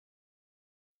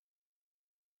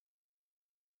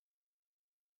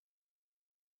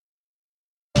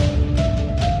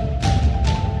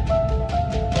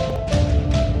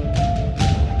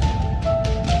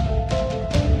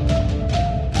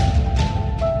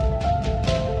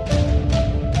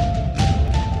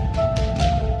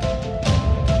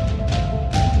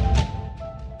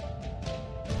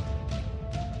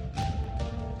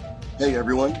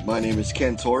everyone. My name is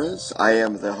Ken Torres. I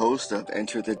am the host of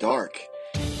Enter the Dark.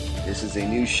 This is a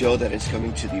new show that is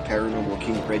coming to the Paranormal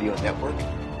King Radio Network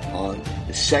on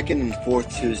the second and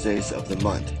fourth Tuesdays of the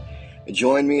month.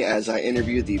 Join me as I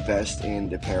interview the best in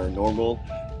the paranormal,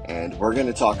 and we're going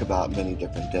to talk about many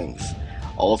different things.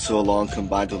 Also, along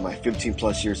combined with my 15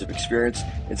 plus years of experience,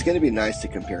 it's going to be nice to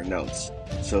compare notes.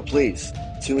 So please,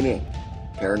 tune in.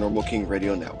 Paranormal King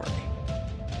Radio Network.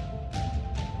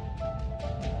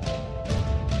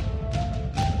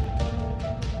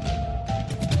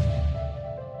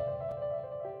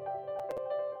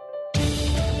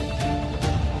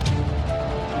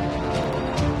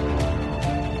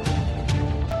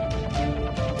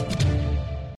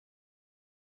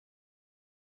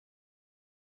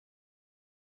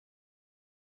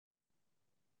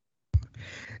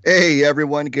 Hey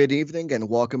everyone, good evening and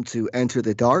welcome to Enter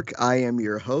the Dark. I am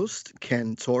your host,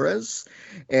 Ken Torres,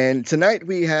 and tonight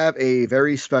we have a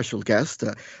very special guest,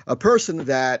 a person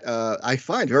that I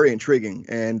find very intriguing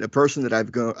and a person that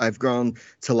I've grown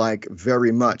to like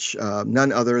very much,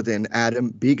 none other than Adam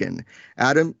Began.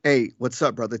 Adam, hey, what's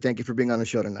up, brother? Thank you for being on the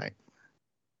show tonight.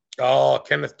 Oh,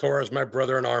 Kenneth Torres, my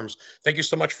brother in arms. Thank you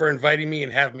so much for inviting me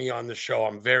and having me on the show.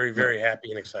 I'm very, very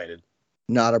happy and excited.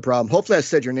 Not a problem. Hopefully I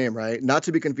said your name right. Not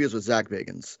to be confused with Zach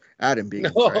Bagans. Adam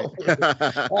Bagans, No.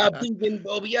 right? Began,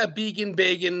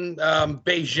 Began,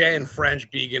 Beijing, French,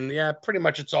 Began. Yeah, pretty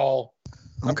much it's all.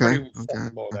 Okay.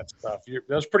 That stuff.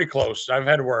 That was pretty close. I've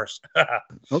had worse.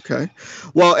 Okay.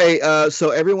 Well, hey,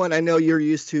 so everyone, I know you're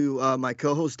used to my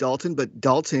co-host Dalton, but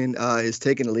Dalton is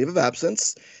taking a leave of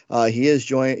absence.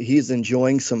 He's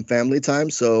enjoying some family time,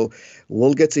 so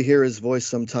we'll get to hear his voice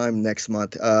sometime next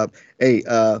month. Hey,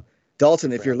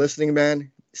 Dalton, if you're listening,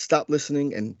 man, stop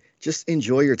listening and just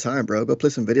enjoy your time, bro. Go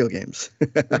play some video games.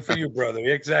 Good for you, brother.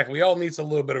 Exactly. We all need a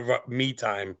little bit of me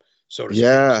time, so to speak.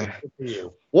 Yeah. Good for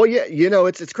you. Well, yeah,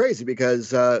 it's crazy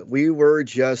because we were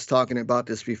just talking about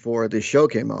this before the show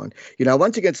came on. I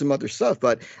wanted to get some other stuff,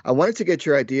 but I wanted to get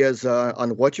your ideas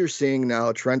on what you're seeing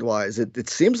now trend-wise. It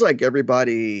seems like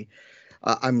everybody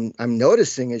I'm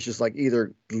noticing is just like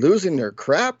either losing their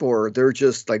crap or they're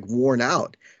just like worn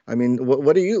out. I mean,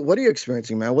 what are you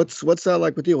experiencing, man? What's that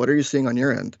like with you? What are you seeing on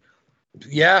your end?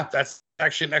 Yeah, that's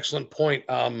actually an excellent point.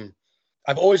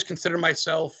 I've always considered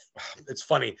myself, it's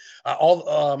funny,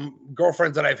 all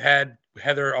girlfriends that I've had,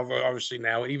 Heather, obviously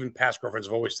now, and even past girlfriends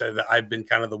have always said that I've been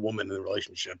kind of the woman in the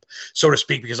relationship, so to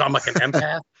speak, because I'm like an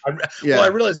empath. Well, I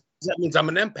realize that means I'm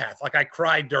an empath. Like I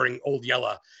cried during Old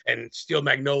Yella and Steel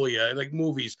Magnolia, like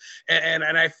movies, and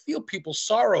I feel people's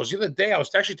sorrows. The other day, I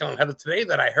was actually telling Heather today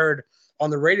that I heard on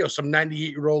the radio, some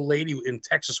 98-year-old lady in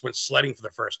Texas went sledding for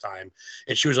the first time.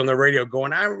 And she was on the radio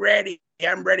going, I'm ready.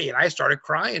 And I started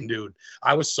crying, dude.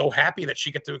 I was so happy that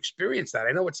she got to experience that.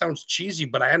 I know it sounds cheesy,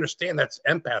 but I understand that's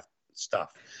empath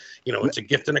stuff. It's a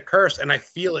gift and a curse. And I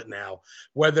feel it now.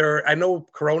 Whether I know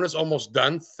Corona's almost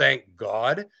done, thank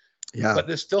God. Yeah. But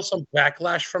there's still some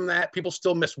backlash from that. People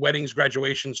still miss weddings,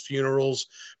 graduations, funerals,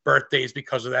 birthdays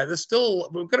because of that. It's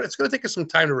going to take us some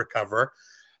time to recover.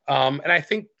 And I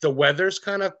think the weather's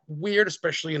kind of weird,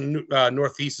 especially in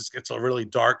Northeast. It gets really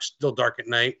dark, still dark at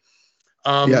night.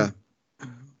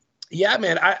 Yeah,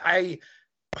 man. I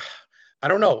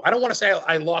don't know. I don't want to say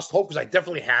I lost hope because I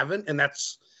definitely haven't, and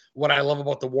that's what I love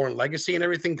about the Warren legacy and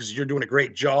everything. Because you're doing a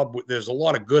great job. There's a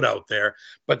lot of good out there,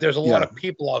 but there's a lot of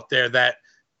people out there that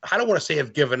I don't want to say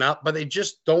have given up, but they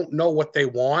just don't know what they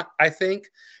want, I think,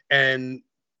 and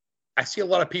I see a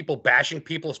lot of people bashing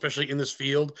people, especially in this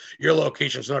field. Your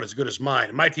location's not as good as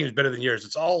mine. My team's better than yours.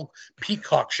 It's all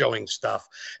peacock showing stuff.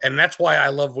 And that's why I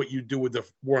love what you do with the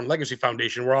Warren Legacy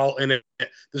Foundation. We're all in it.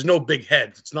 There's no big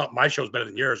heads. It's not my show's better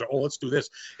than yours, or, oh, let's do this.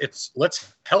 It's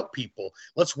let's help people.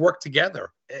 Let's work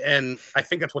together. And I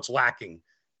think that's what's lacking.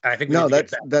 I think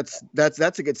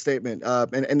that's a good statement,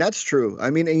 and that's true. I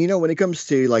mean, and when it comes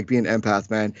to like being an empath,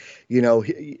 man,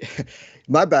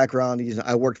 my background,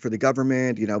 I worked for the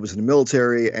government, I was in the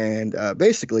military, and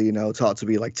basically, taught to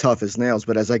be like tough as nails.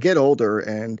 But as I get older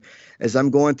and as I'm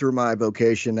going through my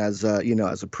vocation as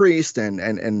as a priest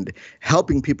and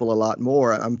helping people a lot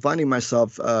more, I'm finding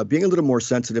myself being a little more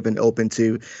sensitive and open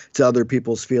to other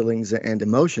people's feelings and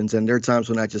emotions. And there are times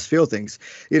when I just feel things.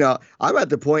 I'm at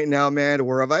the point now, man,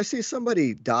 where if I see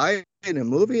somebody die in a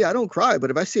movie, I don't cry,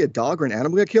 but if I see a dog or an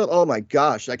animal get killed, oh my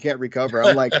gosh, I can't recover.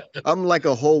 I'm like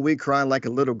a whole week crying like a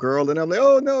little girl, and I'm like,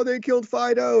 oh no, they killed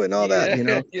Fido and all that,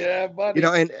 Yeah, buddy.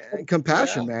 And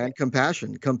compassion, man,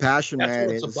 compassion, That's man.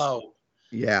 What it's about.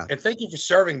 Yeah. And thank you for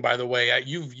serving, by the way.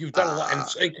 You've done a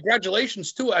lot, and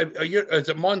congratulations too. Is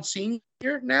it Monsignor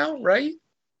now, right?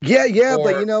 Yeah,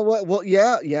 but you Or know what? Well,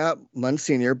 yeah,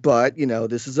 Monsignor, but you know,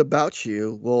 this is about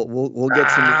you. We'll get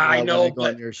to me I when I know, go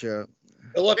but on your show.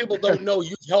 a lot of people don't know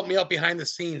you've helped me out behind the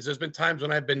scenes. There's been times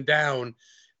when I've been down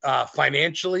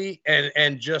financially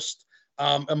and just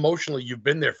emotionally. You've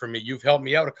been there for me. You've helped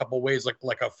me out a couple of ways,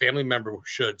 like a family member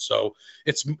should. So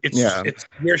Yeah, it's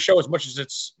your show as much as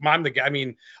it's I'm the guy. I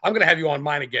mean, I'm gonna have you on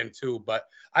mine again too. But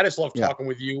I just love yeah, talking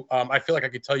with you. I feel like I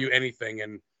could tell you anything,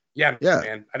 and yeah, yeah.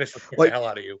 man, I just respect Well, the hell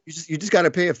out of you. you just got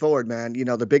to pay it forward, man. You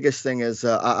know, the biggest thing is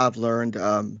I've learned,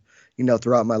 you know,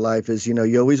 throughout my life is, you know,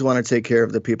 you always want to take care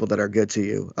of the people that are good to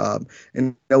you,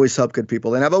 and always help good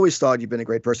people. And I've always thought you've been a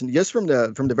great person, just from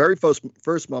the very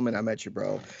first moment I met you,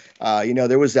 bro. You know,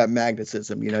 there was that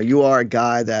magnetism. You know, you are a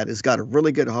guy that has got a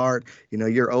really good heart. You know,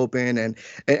 you're open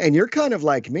and you're kind of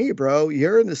like me, bro.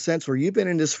 You're in the sense where you've been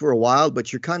in this for a while,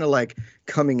 but you're kind of like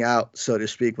coming out, so to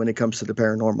speak, when it comes to the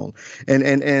paranormal,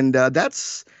 and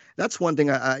that's one thing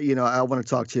you know I want to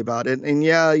talk to you about. And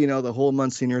yeah, you know the whole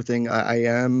Monsignor thing. I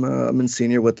am a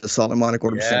Monsignor with the Solomonic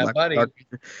Order of Saint Yeah, Michael the buddy.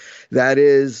 Archangel. That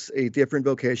is a different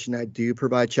vocation. I do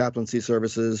provide chaplaincy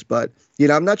services, but you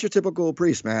know I'm not your typical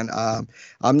priest, man.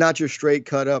 I'm not your straight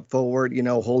cut up forward, you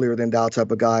know, holier than thou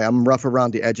type of guy. I'm rough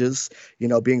around the edges. You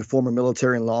know, being former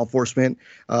military and law enforcement,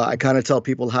 I kind of tell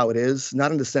people how it is,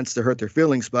 not in the sense to hurt their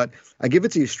feelings, but I give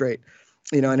it to you straight.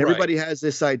 You know, and Right. everybody has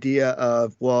this idea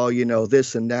of, well, you know,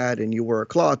 this and that, and you wear a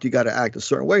cloth, you got to act a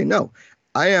certain way. No,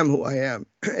 I am who I am.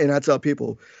 And I tell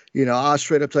people, you know, I'll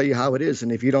straight up tell you how it is.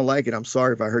 And if you don't like it, I'm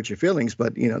sorry if I hurt your feelings,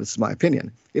 but, you know, this is my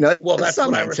opinion. You know, Well, it's that's not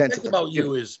what my I intent respect to, about you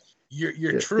know, you is you're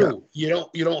yeah, yeah, true. You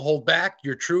don't hold back.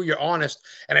 You're true. You're honest.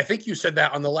 And I think you said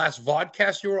that on the last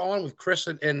vodcast you were on with Chris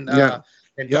yeah, and yeah,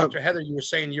 Dr. Heather. You were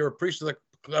saying you're a priest of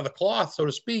the cloth, so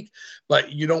to speak,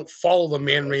 but you don't follow the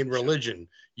man-made religion.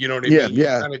 You know what I yeah, mean? You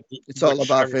yeah. kind of do It's all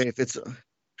about whichever. faith.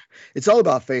 It's all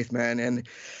about faith, man. And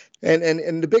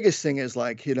the biggest thing is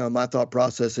like, you know, my thought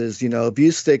process is, you know, if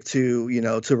you stick to, you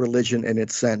know, to religion in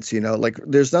its sense, you know, like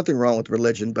there's nothing wrong with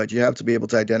religion, but you have to be able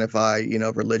to identify, you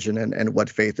know, religion and what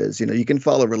faith is. You know, you can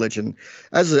follow religion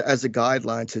as a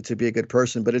guideline to be a good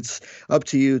person, but it's up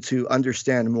to you to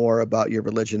understand more about your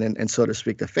religion and so to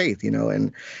speak, the faith, you know,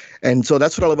 and so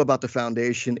that's what I love about the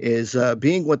foundation is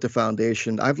being with the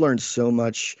foundation. I've learned so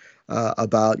much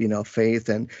about, you know, faith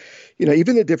and, you know,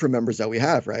 even the different members that we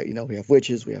have, right? You know, we have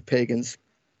witches, we have pagans,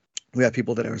 we have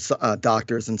people that are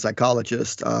doctors and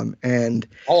psychologists, and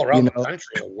All you around the know,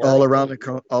 country, the world,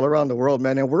 really. all around the world,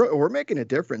 man. And we're making a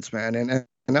difference, man. And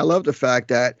I love the fact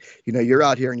that you know you're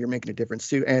out here and you're making a difference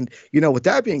too. And you know, with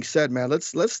that being said, man,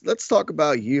 let's talk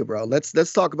about you, bro.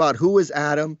 Let's talk about who is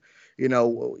Adam. You know,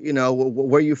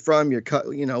 where you from? You're cut.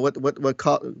 You know, what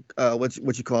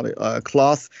you call it?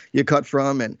 Cloth you cut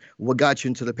from, and what got you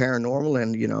into the paranormal,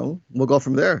 and you know, we'll go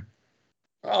from there.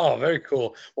 Oh, very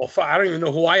cool. Well, I don't even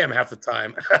know who I am half the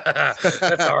time.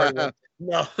 That's a hard one.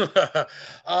 No,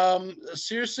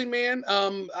 seriously, man.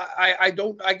 I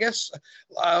don't. I guess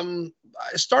I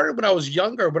started when I was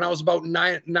younger. When I was about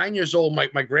nine years old,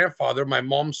 my grandfather, my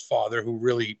mom's father, who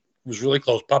really was really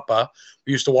close, Papa.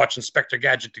 We used to watch Inspector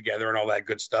Gadget together and all that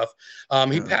good stuff.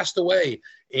 He Yeah. passed away,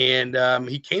 and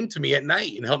he came to me at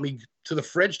night and helped me to the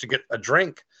fridge to get a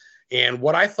drink. And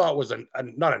what I thought was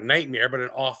not a nightmare, but an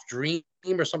off dream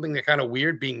or something that kind of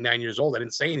weird being 9 years old. I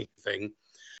didn't say anything.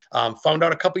 Found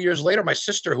out a couple years later, my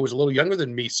sister, who was a little younger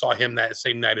than me, saw him that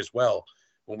same night as well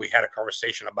when we had a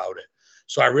conversation about it.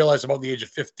 So I realized about the age of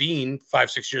 15,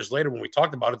 5, 6 years later, when we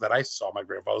talked about it, that I saw my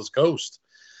grandfather's ghost.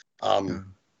 Yeah.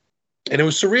 Um, and it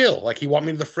was surreal. Like he walked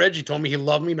me to the fridge. He told me he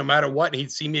loved me no matter what, and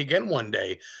he'd see me again one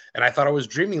day. And I thought I was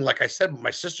dreaming, like I said, but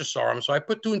my sister saw him. So I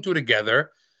put two and two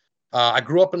together. I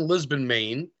grew up in Lisbon,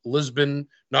 Maine. Lisbon,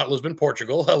 not Lisbon,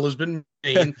 Portugal. Lisbon,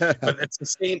 Maine. But it's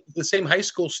the same high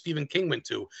school Stephen King went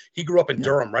to. He grew up in Yeah.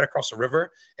 Durham, right across the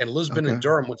river, and Lisbon and Okay.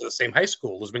 Durham went to the same high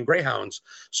school, Lisbon Greyhounds.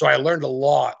 So I learned a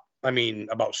lot. I mean,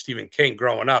 about Stephen King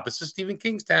growing up. It's a Stephen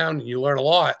King's town, and you learn a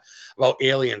lot about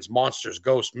aliens, monsters,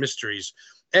 ghosts, mysteries.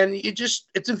 And it's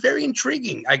very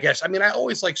intriguing, I guess. I mean, I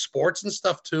always like sports and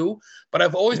stuff too, but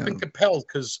I've always Yeah. been compelled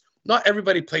because not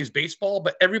everybody plays baseball,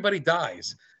 but everybody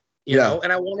dies, Yeah.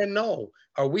 and I want to know,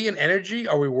 are we an energy?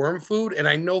 Are we worm food? And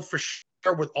I know for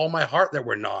sure with all my heart that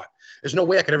we're not. There's no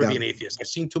way I could ever Yeah. be an atheist. I've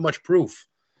seen too much proof,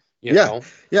 you Yeah. know?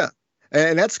 Yeah.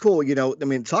 And that's cool. You know, I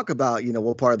mean, talk about, you know,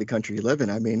 what part of the country you live in.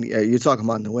 I mean, you're talking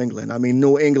about New England. I mean,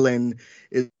 New England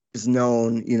is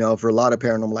known, you know, for a lot of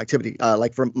paranormal activity.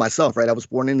 Like for myself, right? I was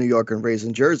born in New York and raised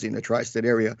in Jersey in the tri-state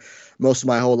area most of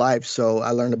my whole life. So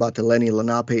I learned about the Lenni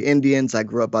Lenape Indians. I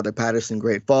grew up by the Patterson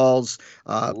Great Falls.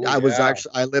 Oh yeah.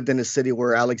 I lived in a city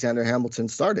where Alexander Hamilton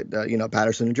started, you know,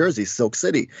 Patterson, New Jersey, Silk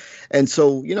City. And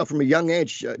so, you know, from a young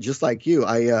age, just like you,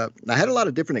 I had a lot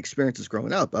of different experiences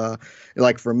growing up.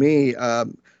 Like for me,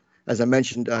 as I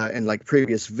mentioned in like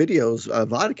previous videos,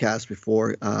 vodcasts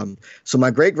before. So my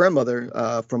great grandmother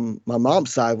from my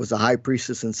mom's side was a high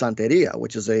priestess in Santeria,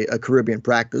 which is a Caribbean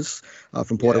practice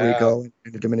from Puerto Yeah. Rico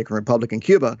and the Dominican Republic and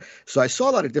Cuba. So I saw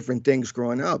a lot of different things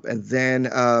growing up, and then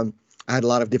I had a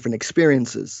lot of different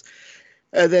experiences.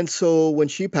 And then, so when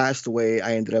she passed away,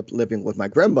 I ended up living with my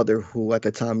grandmother, who at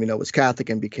the time, you know, was Catholic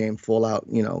and became full out,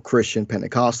 you know, Christian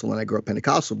Pentecostal. And I grew up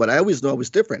Pentecostal, but I always knew I was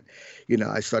different. You know,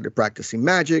 I started practicing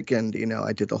magic, and, you know,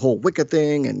 I did the whole Wicca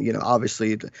thing. And, you know,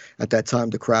 obviously at that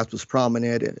time, The Craft was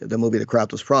prominent. The movie The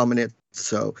Craft was prominent.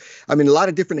 So, I mean, a lot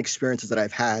of different experiences that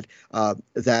I've had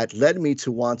that led me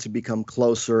to want to become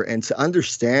closer and to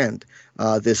understand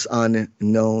this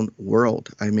unknown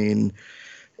world. I mean,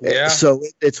 Yeah. so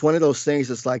it's one of those things.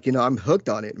 It's like, you know, I'm hooked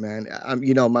on it, man.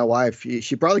 You know, my wife,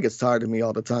 she probably gets tired of me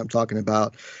all the time talking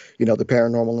about, you know, the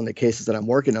paranormal and the cases that I'm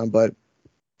working on. But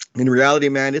in reality,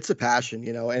 man, it's a passion,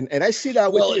 you know, and I see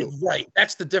that with Well, you. right.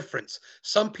 That's the difference.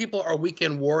 Some people are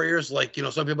weekend warriors. Like, you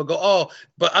know, some people go, oh,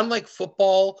 but unlike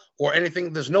football or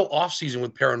anything, there's no off season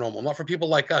with paranormal. Not for people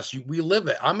like us. We live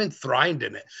it. I'm enthralled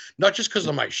in it, not just because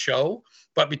of my show,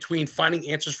 but between finding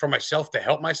answers for myself to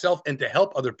help myself and to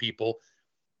help other people.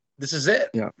 This is it.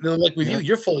 Yeah. You know, like with you, Yeah.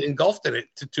 you're fully engulfed in it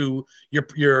to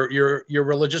your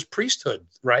religious priesthood,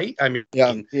 right? I mean,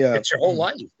 Yeah. Yeah. it's your whole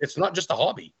life. It's not just a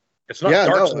hobby. It's not Yeah.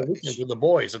 darts No. on the weekends with the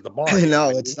boys at the bar. You know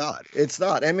what No, I it's mean? not. It's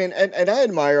not. I mean, and I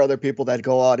admire other people that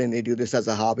go out and they do this as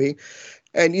a hobby.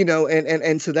 And you know,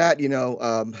 and to that, you know,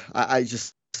 I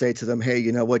just say to them, hey,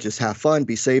 you know what, just have fun,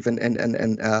 be safe, and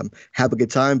have a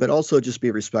good time, but also just be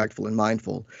respectful and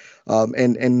mindful.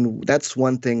 And that's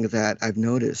one thing that I've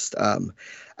noticed.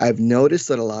 I've noticed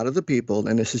that a lot of the people,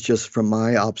 and this is just from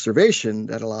my observation,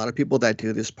 that a lot of people that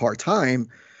do this part time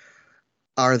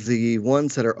are the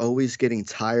ones that are always getting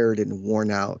tired and worn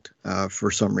out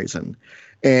for some reason.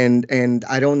 And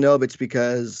I don't know if it's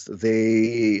because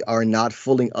they are not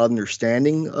fully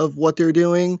understanding of what they're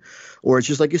doing, or it's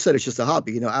just like you said, it's just a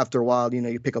hobby. You know, after a while, you know,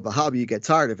 you pick up a hobby, you get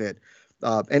tired of it.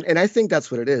 And I think that's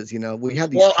what it is. You know, we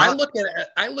have these Well, hot.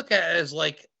 I look at it as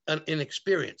like an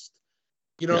inexperienced.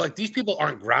 You know, Yeah. like these people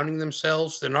aren't grounding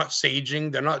themselves. They're not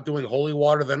saging. They're not doing holy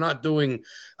water. They're not doing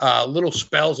little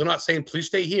spells. They're not saying, please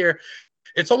stay here.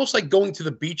 It's almost like going to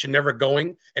the beach and never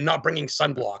going and not bringing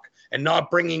sunblock and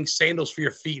not bringing sandals for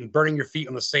your feet and burning your feet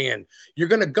on the sand. You're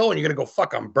going to go and you're going to go,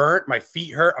 fuck, I'm burnt. My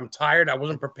feet hurt. I'm tired. I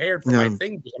wasn't prepared for my Yeah.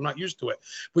 thing because I'm not used to it.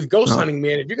 With ghost No. hunting,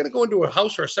 man, if you're going to go into a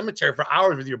house or a cemetery for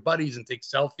hours with your buddies and take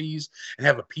selfies and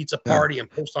have a pizza Yeah. party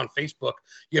and post on Facebook,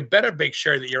 you better make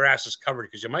sure that your ass is covered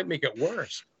because you might make it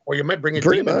worse or you might bring a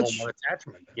Pretty demon home much. on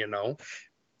attachment, you know?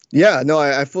 Yeah. No,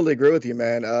 I fully agree with you,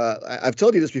 man. I've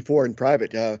told you this before in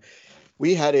private.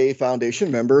 We had a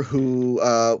foundation member who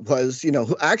was, you know,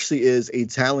 who actually is a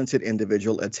talented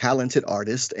individual, a talented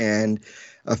artist, and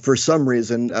for some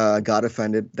reason got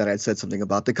offended that I'd said something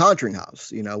about the Conjuring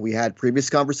House. You know, we had previous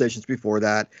conversations before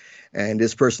that, and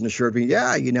this person assured me,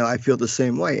 yeah, you know, I feel the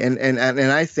same way, and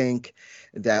I think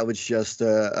that was just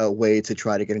a way to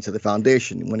try to get into the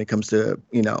foundation when it comes to,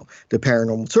 you know, the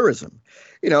paranormal tourism.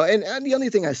 You know, and the only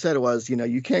thing I said was, you know,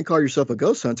 you can't call yourself a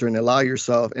ghost hunter and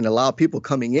allow people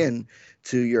coming in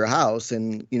to your house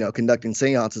and, you know, conducting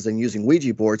seances and using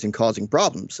Ouija boards and causing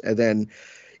problems. And then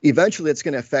eventually it's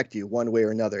going to affect you one way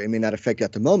or another. It may not affect you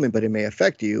at the moment, but it may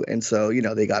affect you. And so, you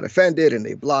know, they got offended and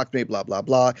they blocked me, blah, blah,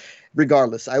 blah.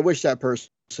 Regardless, I wish that person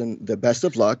the best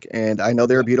of luck. And I know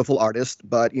they're a beautiful artist,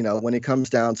 but, you know, when it comes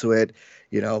down to it,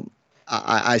 you know,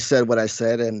 I said what I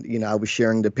said, and, you know, I was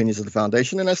sharing the opinions of the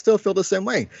foundation, and I still feel the same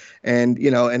way. And,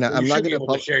 you know, and Well, you I'm not should be going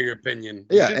able to to, share your opinion.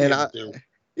 You yeah. should be And able to.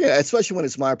 yeah, especially when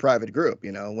it's my private group,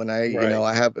 you know, Right. when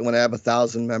I have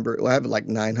 1,000 members, well, I have like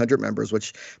 900 members,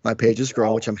 which my page is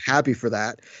growing, Wow. which I'm happy for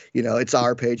that. You know, it's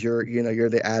our page. You're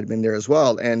the admin there as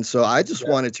well. And so I just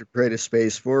Yeah. wanted to create a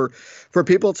space for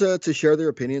people to share their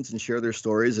opinions and share their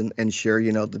stories and share,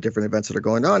 you know, the different events that are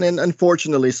going on. And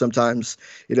unfortunately, sometimes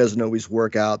it doesn't always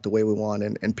work out the way we want,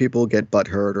 and people get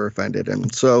butthurt or offended.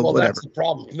 And so Well, that's whatever. the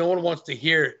problem. No one wants to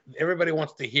hear. Everybody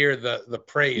wants to hear the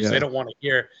praise. They Yeah. don't want to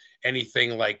hear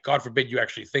anything like, God forbid, you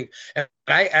actually think. And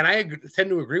I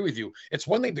tend to agree with you. It's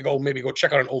one thing to maybe go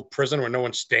check out an old prison where no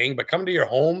one's staying, but come to your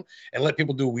home and let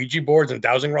people do Ouija boards and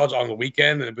dowsing rods on the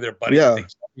weekend and with their buddies and Yeah. take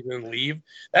selfies and leave.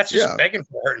 That's just Yeah. begging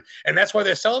for her. And that's why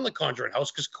they're selling the Conjuring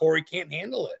house, because Corey can't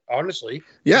handle it, honestly.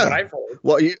 Yeah. What I've heard.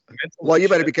 Well, you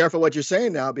better be careful what you're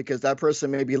saying now, because that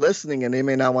person may be listening and they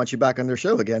may not want you back on their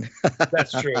show again.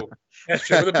 That's true. That's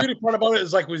true. But the beauty part about it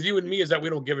is, like with you and me, is that we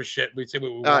don't give a shit. We say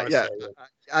what we want to Yeah. say.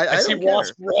 I see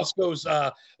don't Ross goes,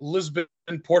 Lisbon,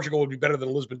 Portugal would be better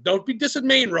than Lisbon. Don't be dissing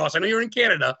Maine, Ross. I know you're in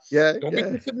Canada. Yeah. Don't be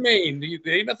dissing Maine.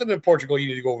 There ain't nothing in Portugal you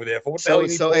need to go over there for. What the hell you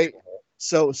need Portugal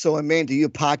for? So in Maine, do you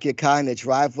park your car in the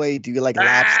driveway? Do you like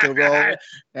lobster roll?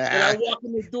 And I walk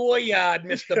in the dooryard,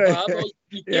 Mr. Bob.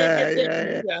 You can't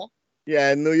get there.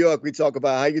 Yeah, in New York, we talk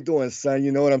about how you doing, son.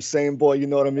 You know what I'm saying, boy? You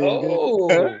know what I mean?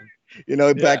 Oh. You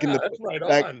know, back in the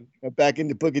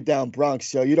boogie down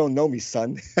Bronx, yo. You don't know me,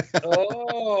 son.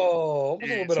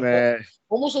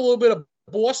 Almost a little bit of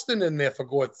Boston in there, for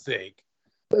God's sake.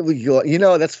 You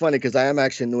know, that's funny, because I am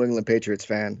actually a New England Patriots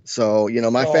fan. So, you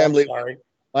know, my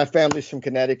family's from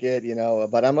Connecticut, you know,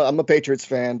 but I'm a Patriots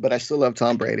fan, but I still love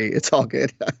Tom Brady. It's all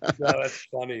good. No, that's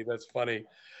funny. That's funny.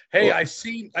 Hey, well, I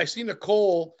see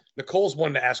Nicole. Nicole's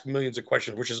one to ask millions of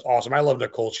questions, which is awesome. I love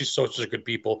Nicole. She's such a good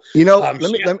people. You know,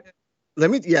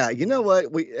 you know what?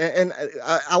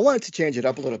 I wanted to change it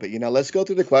up a little bit. You know, let's go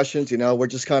through the questions. You know, we're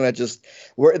just kind of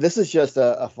this is just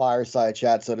a fireside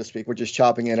chat, so to speak. We're just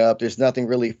chopping it up. There's nothing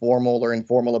really formal or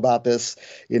informal about this,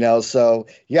 you know. So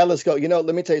yeah, let's go. You know,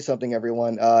 let me tell you something,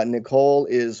 everyone. Nicole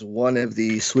is one of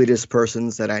the sweetest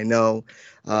persons that I know.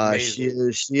 She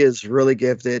is really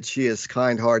gifted. She is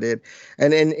kind-hearted,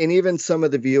 and even some of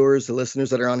the viewers, the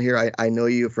listeners that are on here, I know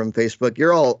you from Facebook.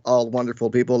 You're all wonderful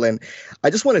people, and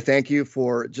I just want to thank you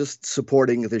for just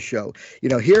supporting the show. You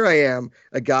know, here I am,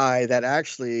 a guy that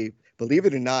actually, believe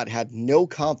it or not, had no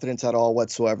confidence at all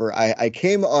whatsoever. I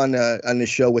came on the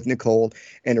show with Nicole,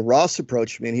 and Ross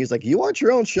approached me, and he's like, "You want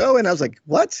your own show?" And I was like,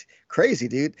 "What? Crazy,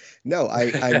 dude." No,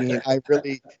 I mean,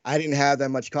 I didn't have that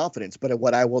much confidence. But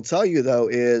what I will tell you, though,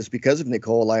 is because of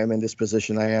Nicole, I am in this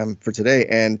position I am for today.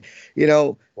 And, you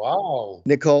know, wow,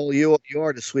 Nicole, you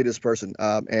are the sweetest person.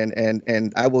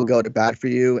 And I will go to bat for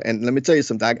you. And let me tell you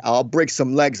something, I'll break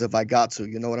some legs if I got to,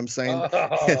 you know what I'm saying?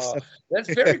 Oh,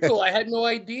 that's very cool. I had no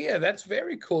idea. That's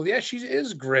very cool. Yeah, she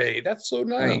is great. That's so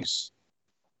nice.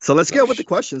 So let's get with the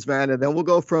questions, man, and then we'll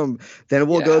go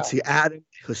to Adam,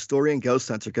 historian Ghost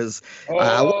Hunter, because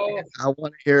I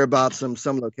want to hear about some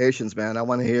locations, man. I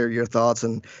want to hear your thoughts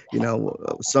and, you know,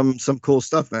 some cool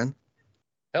stuff, man.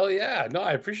 Hell yeah! No,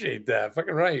 I appreciate that.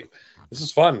 Fucking right. This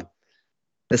is fun.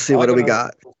 Let's see, what do we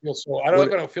got? I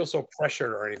don't feel so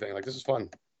pressured or anything. Like, this is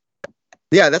fun.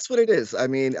 Yeah, that's what it is. I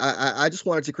mean, I just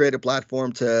wanted to create a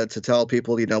platform to tell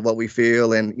people, you know, what we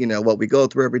feel and, you know, what we go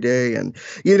through every day. And,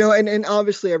 you know, and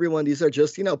obviously, everyone, these are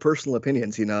just, you know, personal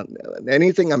opinions. You know,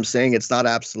 anything I'm saying, it's not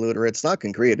absolute or it's not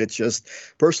concrete. It's just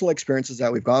personal experiences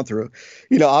that we've gone through.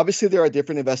 You know, obviously, there are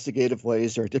different investigative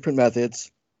ways, there are different methods.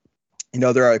 You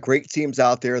know, there are great teams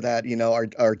out there that, you know,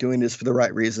 are doing this for the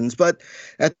right reasons. But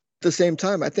at the same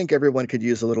time, I think everyone could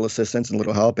use a little assistance and a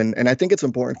little help. And I think it's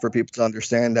important for people to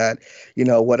understand that, you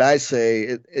know, what I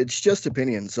say, it's just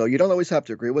opinion. So you don't always have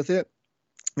to agree with it.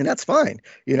 And that's fine.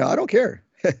 You know, I don't care.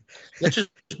 That just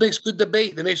makes good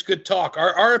debate. That makes good talk.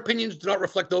 Our opinions do not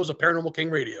reflect those of Paranormal King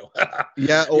Radio.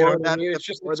 Yeah, or that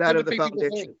of the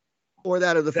foundation. Or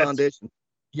that of the foundation.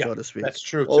 Yeah, so to speak. That's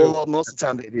true too. Oh, most of the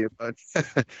time they do, but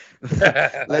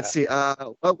let's see.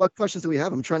 What questions do we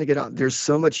have? I'm trying to get on. There's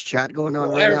so much chat going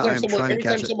on right now. Every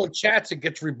time someone chats, it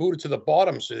gets rebooted to the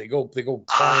bottom, so they go.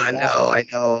 I know.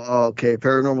 Oh, okay,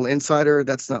 Paranormal Insider.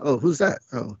 That's not. Oh, who's that?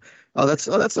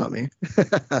 That's not me.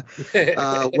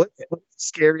 What's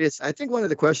scariest? I think one of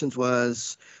the questions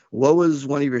was, what was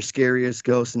one of your scariest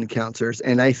ghost encounters?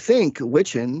 And I think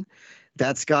Witchin,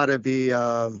 that's got to be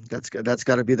that's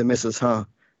got to be the missus, huh?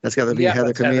 That's got to be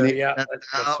Heather Kamini. Yeah.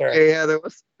 Hey, Heather.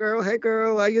 What's up, girl? Hey,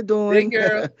 girl. How you doing? Hey,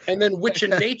 girl. And then Witch in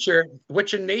Nature.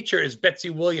 Witch in Nature is Betsy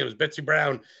Williams. Betsy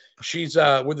Brown. She's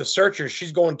with the Searchers.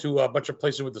 She's going to a bunch of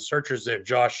places with the Searchers there.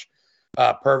 Josh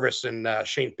Purvis and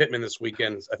Shane Pittman this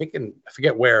weekend. I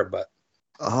forget where, but.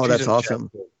 Oh, that's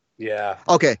awesome. Yeah.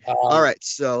 Okay. All right.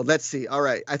 So let's see. All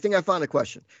right. I think I found a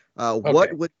question.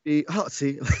 What would be? Oh,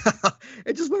 see,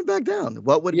 it just went back down.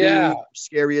 What would be your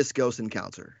scariest ghost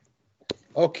encounter?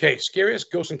 Okay, scariest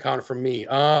ghost encounter for me.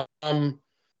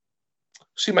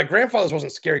 See, my grandfather's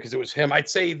wasn't scary because it was him. I'd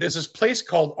say there's this place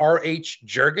called R.H.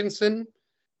 Jurgensen.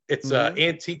 It's an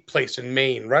antique place in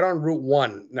Maine, right on Route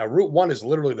 1. Now, Route 1 is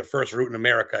literally the first route in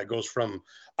America. It goes from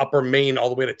Upper Maine all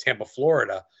the way to Tampa,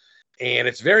 Florida. And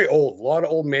it's very old, a lot of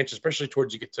old mansions, especially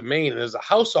towards you get to Maine. And there's a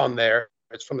house on there.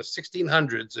 It's from the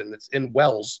 1600s, and it's in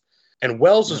Wells. And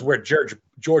Wells is where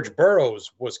George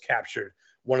Burroughs was captured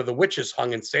one of the witches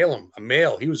hung in Salem, a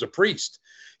male. He was a priest.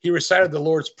 He recited the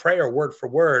Lord's Prayer word for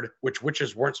word, which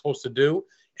witches weren't supposed to do,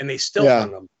 and they still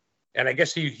hung him. And I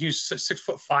guess he's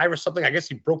 6'5" or something. I guess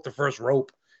he broke the first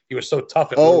rope. He was so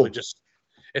tough it literally just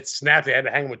it snapped. They had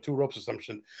to hang him with 2 ropes or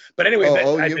something. But anyway,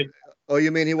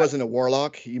 you mean he wasn't a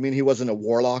warlock? You mean he wasn't a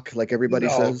warlock like everybody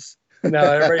says?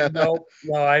 No.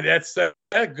 That's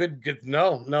good.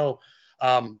 No.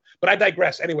 But I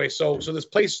digress. Anyway, so this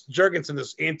place, Jurgensen,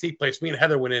 this antique place, me and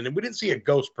Heather went in, and we didn't see a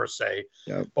ghost per se,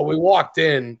 but we walked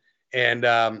in,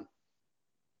 and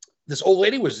this old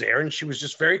lady was there, and she was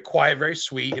just very quiet, very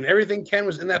sweet, and everything Ken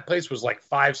was in that place was like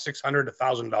 $500, $600,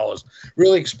 $1,000,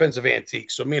 really expensive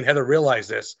antiques. So me and Heather realized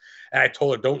this, and I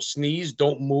told her, don't sneeze,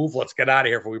 don't move, let's get out of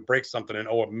here before we break something and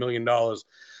owe $1 million.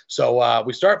 So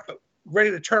we start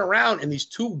ready to turn around, and these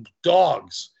 2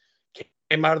 dogs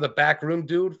came out of the back room,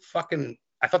 dude. Fucking,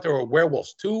 I thought they were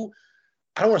werewolves. 2,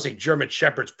 I don't want to say German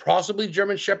Shepherds, possibly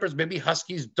German Shepherds, maybe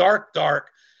Huskies, dark,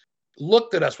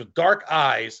 looked at us with dark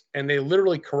eyes, and they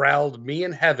literally corralled me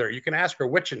and Heather. You can ask her,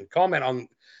 Witchin, comment on,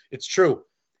 it's true.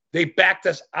 They backed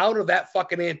us out of that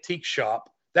fucking antique shop.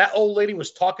 That old lady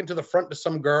was talking to the front to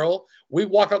some girl. We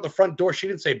walked out the front door. She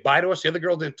didn't say bye to us. The other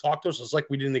girl didn't talk to us. It's like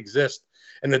we didn't exist.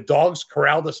 And the dogs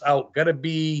corralled us out. Got to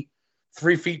be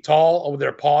 3 feet tall with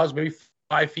their paws, maybe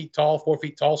 5 feet tall, 4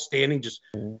 feet tall, standing, just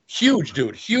huge,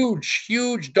 dude,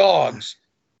 huge dogs.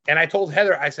 And I told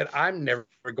Heather, I said, I'm never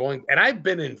going. And I've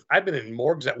been in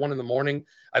morgues at 1 a.m.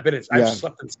 I've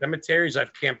slept in cemeteries.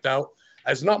 I've camped out.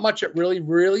 There's not much that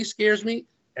really scares me.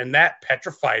 And that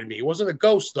petrified me. It wasn't a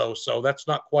ghost though, so that's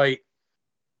not quite.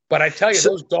 But I tell you,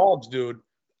 those dogs, dude.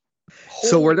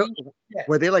 So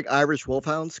were they like Irish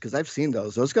wolfhounds? Because I've seen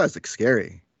those. Those guys look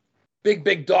scary.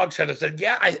 Big dogs. I said,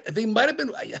 they might have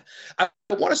been. I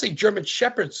want to say German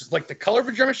Shepherds, like the color of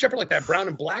a German Shepherd, like that brown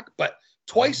and black, but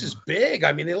twice as big.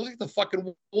 I mean, they look like the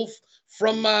fucking wolf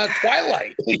from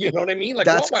Twilight. You know what I mean? Like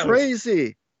that's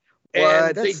crazy.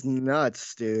 What? That's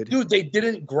nuts, dude. Dude, they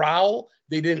didn't growl.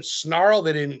 They didn't snarl.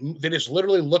 They just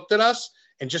literally looked at us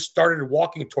and just started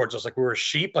walking towards us like we were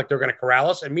sheep, like they're going to corral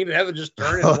us. And me and Heather just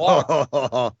turned and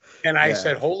walked. And I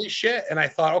said, holy shit. And I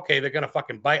thought, okay, they're going to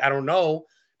fucking bite. I don't know.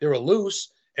 They were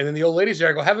loose. And then the old lady's there.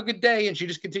 I go, have a good day. And she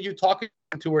just continued talking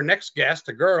to her next guest,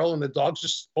 a girl. And the dogs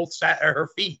just both sat at her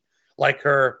feet like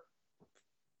the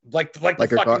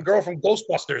fucking girl from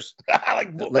Ghostbusters.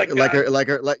 like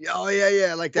that.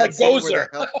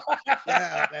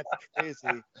 Yeah, that's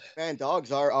crazy. Man,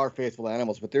 dogs are faithful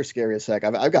animals, but they're scary as heck.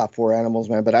 I've got 4 animals,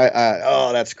 man, but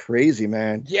that's crazy,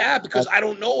 man. Yeah, because I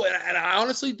don't know. And I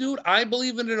honestly, dude, I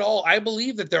believe in it all. I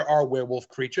believe that there are werewolf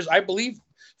creatures. I believe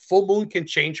full moon can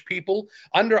change people.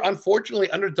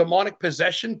 Unfortunately, under demonic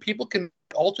possession, people can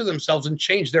alter themselves and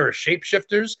change. There are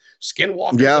shapeshifters,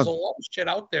 skinwalkers. Yeah. There's a lot of shit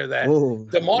out there that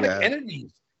demonic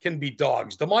entities can be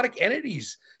dogs. Demonic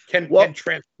entities can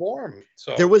transform.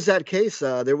 So there was that case.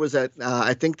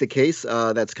 I think the case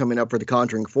that's coming up for The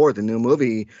Conjuring 4, the new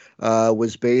movie,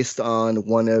 was based on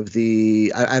one of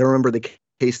the. I don't remember the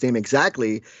case name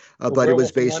exactly, but it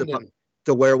was based upon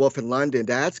the werewolf in London.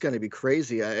 That's going to be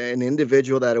crazy. An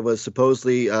individual that was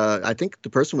supposedly, I think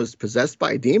the person was possessed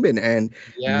by a demon and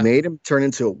made him turn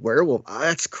into a werewolf.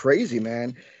 That's crazy,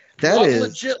 man. That is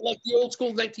legit like the old school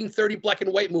 1930 black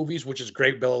and white movies, which is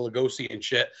great, Bela Lugosi and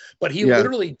shit. But he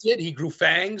literally did. He grew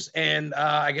fangs, and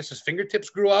I guess his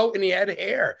fingertips grew out, and he had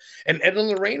hair. And Ed and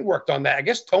Lorraine worked on that. I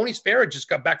guess Tony Sparrow just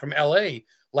got back from L.A.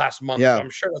 last month. So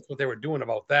I'm sure that's what they were doing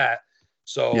about that.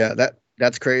 So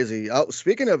that's crazy. Oh,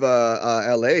 speaking of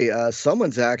L.A.,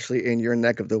 someone's actually in your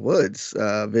neck of the woods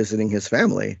visiting his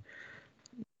family.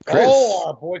 Chris. Oh,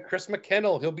 our boy Chris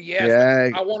McKinnell. He'll be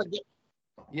asking. I want to get.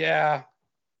 Yeah.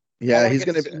 Yeah, he's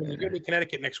going to be in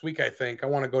Connecticut next week, I think. I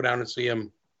want to go down and see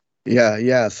him.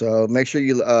 Yeah. So make sure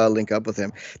you link up with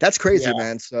him. That's crazy,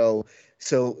 man. So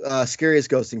scariest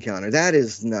ghost encounter. That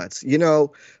is nuts. You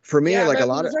know, for me, like a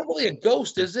lot of. It's not really a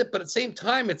ghost, is it? But at the same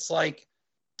time, it's like,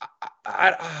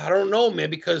 I don't know,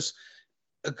 man, because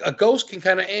a ghost can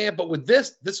kind of, but with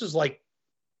this is like,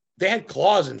 they had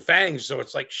claws and fangs, so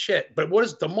it's like shit. But what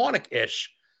is demonic-ish?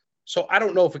 So I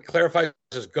don't know if it clarifies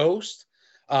as ghost.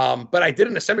 But I did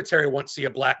in a cemetery once see a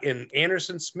black in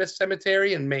Anderson Smith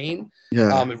Cemetery in Maine.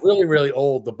 Yeah. Really, really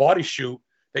old. The body chute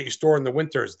that you store in the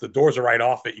winters, the doors are right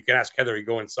off it. You can ask Heather, you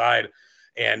go inside.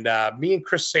 And me and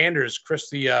Chris Sanders,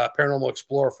 the paranormal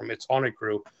explorer from It's Haunted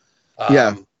Crew.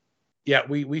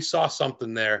 We saw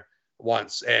something there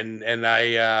once, and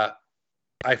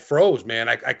I froze, man.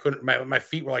 I couldn't. My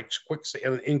feet were like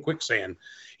in quicksand.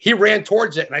 He ran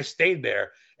towards it, and I stayed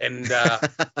there. And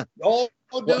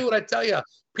dude, I tell you,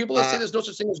 people that say there's no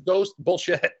such thing as ghost,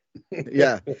 bullshit.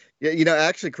 Yeah, yeah.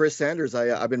 Actually, Chris Sanders.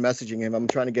 I've been messaging him. I'm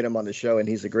trying to get him on the show, and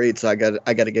he's agreed. So I got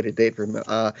to get a date from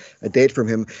a date from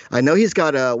him. I know he's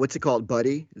got what's it called,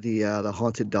 Buddy, the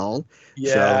haunted doll.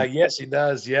 Yeah, So yes, he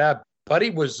does. Yeah. Buddy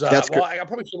was that's well, good. I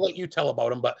probably should let you tell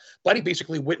about him, but Buddy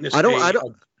basically I witnessed don't I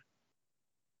don't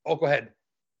oh, go ahead.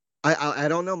 I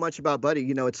don't know much about Buddy.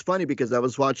 It's funny because I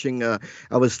was watching I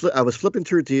was flipping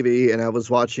through TV and I was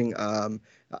watching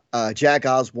Jack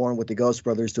Osborne with the Ghost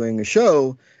Brothers doing a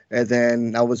show, and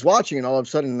then I was watching and all of a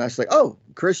sudden I was like, oh,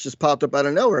 Chris just popped up out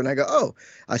of nowhere, and I go, oh,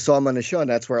 I saw him on the show, and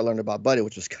that's where I learned about Buddy,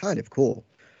 which was kind of cool.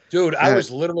 Dude, I Yeah, was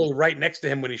literally right next to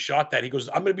him when he shot that. He goes,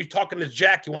 I'm going to be talking to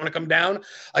Jack. You want to come down?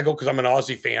 I go, because I'm an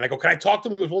Aussie fan. I go, can I talk to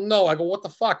him? He goes, well, no. I go, what the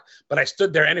fuck? But I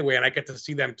stood there anyway, and I get to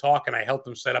see them talk, and I helped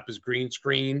him set up his green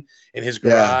screen in his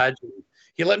yeah, garage.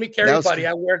 He let me that carry was Buddy.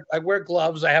 I wear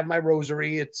gloves. I have my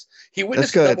rosary. He that's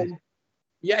witnessed a good. double.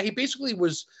 Yeah, he basically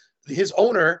was his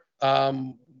owner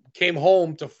came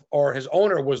home to, or his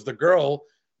owner was the girl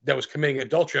that was committing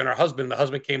adultery on her husband. The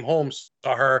husband came home,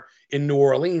 saw her in New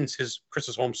Orleans, his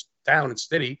Chris's hometown in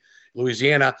City,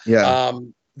 Louisiana. Yeah,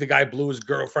 The guy blew his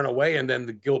girlfriend away, and then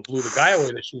the guilt blew the guy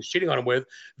away that she was cheating on him with,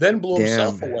 then blew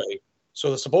himself damn. away.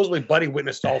 So supposedly Buddy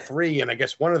witnessed all three, and I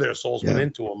guess one of their souls went Yeah.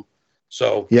 into him.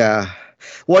 So Yeah.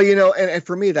 Well, and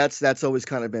for me, that's always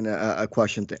kind of been a a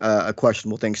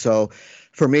questionable thing. So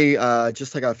for me,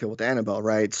 just like I feel with Annabelle,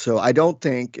 right? So I don't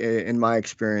think, in my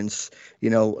experience,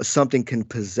 something can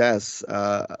possess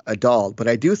a doll, but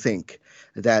I do think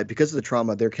that because of the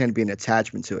trauma, there can be an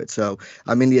attachment to it. So,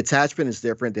 I mean, the attachment is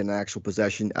different than actual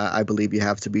possession. I believe you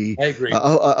have to be I agree.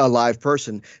 a live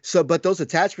person. So, but those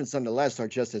attachments, nonetheless, are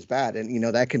just as bad, and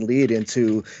that can lead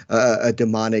into a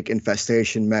demonic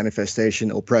infestation,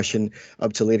 manifestation, oppression,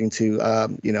 up to leading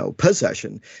to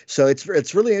possession. So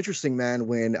it's really interesting, man,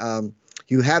 when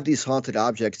you have these haunted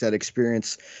objects that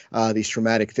experience these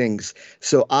traumatic things.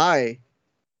 So uh,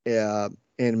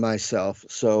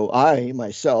 I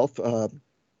myself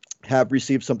have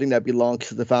received something that belongs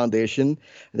to the foundation.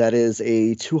 That is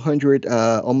a 200,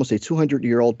 almost a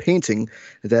 200-year-old painting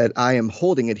that I am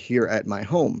holding it here at my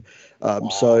home.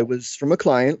 So it Wow. was from a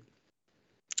client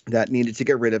that needed to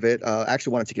get rid of it.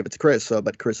 Actually wanted to give it to Chris,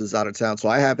 but Chris is out of town, so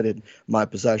I have it in my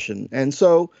possession. And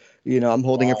so, I'm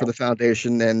holding it for the Wow.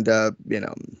 foundation, and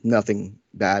nothing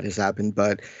bad has happened,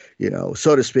 but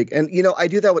so to speak. And I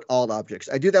do that with all objects.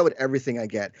 I do that with everything I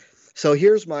get. So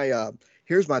here's my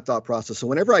thought process. So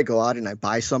whenever I go out and I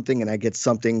buy something and I get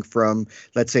something from,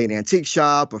 let's say, an antique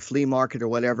shop or flea market or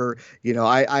whatever,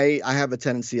 I have a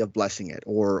tendency of blessing it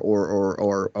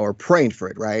or praying for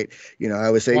it, right? I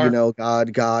always say,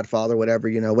 Smart. God, Father, whatever,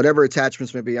 whatever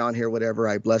attachments may be on here, whatever,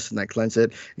 I bless and I cleanse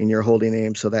it in your holy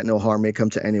name so that no harm may come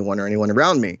to anyone or anyone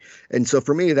around me. And so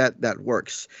for me, that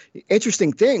works.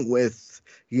 Interesting thing with,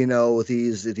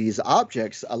 these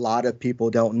objects, a lot of people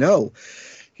don't know.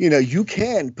 You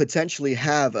can potentially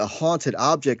have a haunted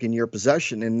object in your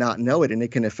possession and not know it, and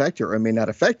it can affect you or it may not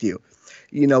affect you.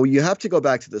 You have to go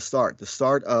back to the start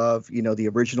of, the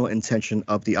original intention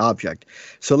of the object.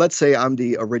 So let's say I'm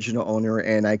the original owner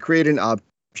and I create an object,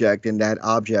 and that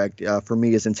object for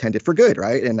me is intended for good,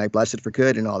 right? And I bless it for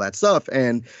good and all that stuff.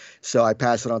 And so I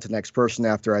pass it on to the next person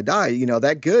after I die.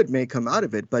 That good may come out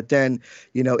of it, but then,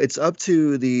 it's up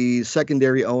to the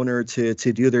secondary owner to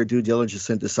do their due diligence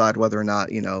and decide whether or not,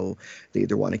 they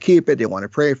either want to keep it, they want to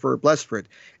pray for it, bless for it.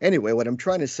 Anyway, what I'm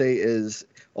trying to say is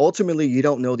ultimately you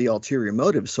don't know the ulterior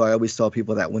motive. So I always tell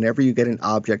people that whenever you get an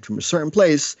object from a certain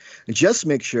place, just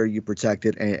make sure you protect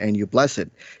it and you bless it.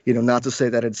 Not to say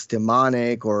that it's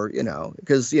demonic or,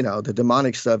 because, the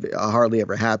demonic stuff hardly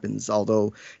ever happens,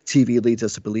 although TV leads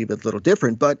us to believe it's a little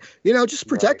different. But, just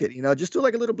protect Right. it, just do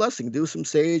like a little blessing, do some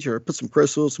sage or put some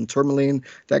crystals, some tourmaline,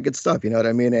 that good stuff. You know what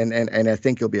I mean? And I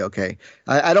think you'll be okay.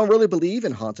 I don't really believe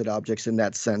in haunted objects in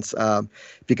that sense,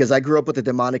 because I grew up with a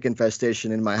demonic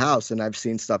infestation in my house and I've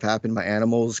seen stuff happen. My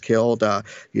animals killed,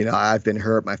 I've been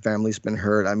hurt. My family's been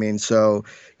hurt. I mean, so,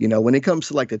 when it comes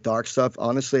to like the dark stuff,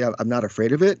 honestly, I'm not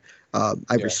afraid of it. I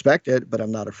Yeah. respect it, but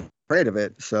I'm not afraid of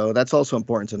it. So that's also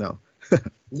important to know.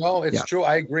 No, it's Yeah. true.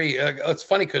 I agree. It's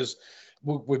funny because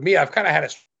with me, I've kind of had a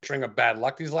string of bad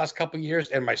luck these last couple of years.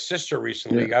 And my sister Yeah.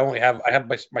 recently, I have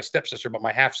my stepsister, but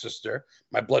my half sister,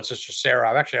 my blood sister Sarah.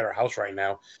 I'm actually at her house right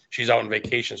now. She's out on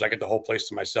vacation, so I get the whole place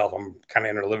to myself. I'm kind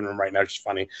of in her living room right now. It's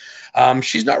funny.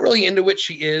 She's not really into it.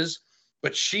 She is.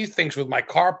 But she thinks with my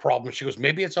car problem, she goes,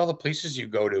 maybe it's all the places you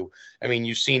go to. I mean,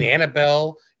 you've seen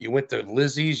Annabelle, you went to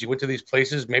Lizzie's, you went to these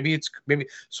places. Maybe.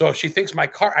 So she thinks my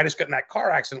car, I just got in that car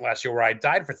accident last year where I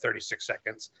died for 36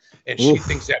 seconds. And she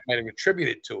thinks Oof. that might have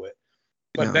attributed to it.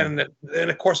 But No. then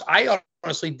of course, I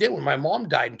honestly did. When my mom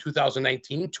died in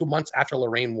 2019, 2 months after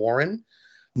Lorraine Warren,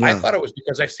 I Yeah. thought it was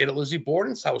because I stayed at Lizzie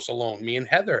Borden's house alone, me and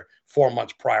Heather, 4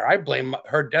 months prior. I blame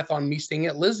her death on me staying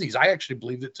at Lizzie's. I actually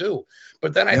believed it too.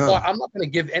 But then I Yeah. thought, I'm not going to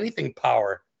give anything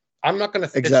power. I'm not going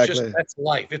to, it's just, Exactly. that's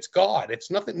life. It's God. It's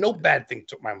nothing. No bad thing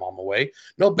took my mom away.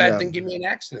 No bad Yeah. thing gave me an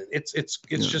accident. Yeah.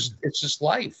 It's just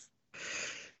life.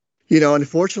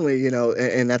 Unfortunately,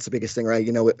 and that's the biggest thing, right?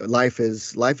 Life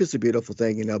is a beautiful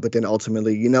thing, but then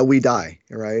ultimately, we die,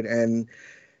 right?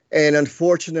 And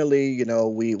unfortunately,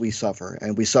 we suffer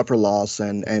and we suffer loss,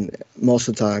 and most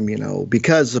of the time,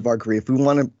 because of our grief, we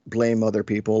want to blame other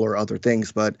people or other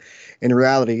things, but in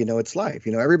reality, it's life.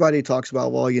 Everybody talks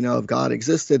about, well, if God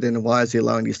existed, then why is he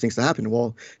allowing these things to happen?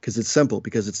 Well, because it's simple,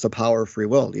 because it's the power of free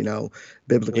will.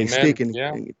 biblically Amen. speaking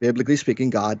Yeah. biblically speaking,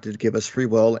 God did give us free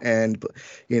will, and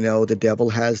the devil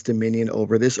has dominion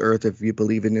over this earth, if you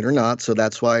believe in it or not. So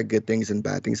that's why good things and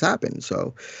bad things happen.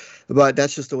 So, but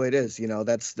that's just the way it is.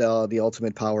 That's the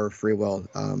ultimate power of free will.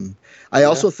 I Yeah.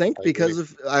 also think I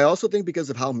agree. because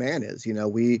of how man is.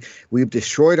 We've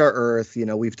destroyed our earth.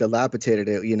 We've dilapidated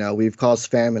it. We've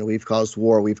caused famine. We've caused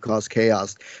war. We've caused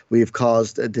chaos. We've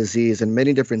caused disease and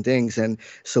many different things. And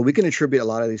so we can attribute a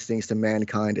lot of these things to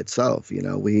mankind itself.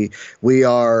 We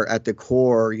are at the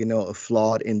core,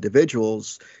 flawed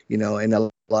individuals. And a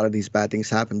lot of these bad things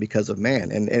happen because of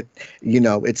man. And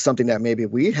it's something that maybe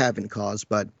we haven't caused,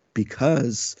 but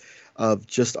because of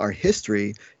just our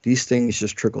history, these things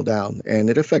just trickle down, and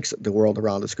it affects the world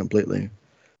around us completely.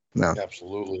 Now,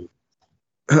 Absolutely.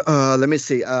 let me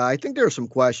see. I think there are some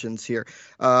questions here.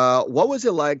 What was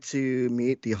it like to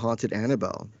meet the haunted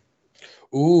Annabelle?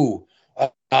 Ooh.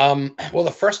 Well,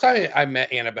 the first time I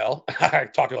met Annabelle, I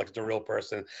talked to her like it's a real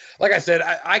person. Like I said,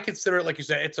 I consider it, like you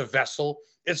said, it's a vessel.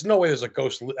 It's no way there's a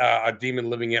ghost, a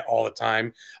demon living it all the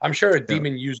time. I'm sure a Yeah,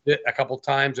 demon used it a couple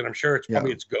times, and I'm sure it's yeah,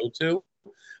 probably its go-to.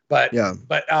 But yeah,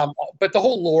 but the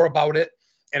whole lore about it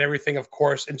and everything, of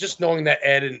course, and just knowing that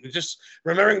Ed, and just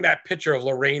remembering that picture of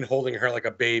Lorraine holding her like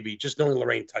a baby, just knowing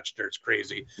Lorraine touched her, it's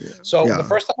crazy. yeah, So the yeah,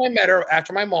 first time I met her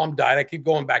after my mom died, I keep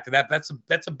going back to that.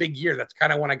 That's a big year. That's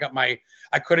kind of when I got my.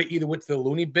 I could have either went to the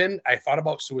loony bin. I thought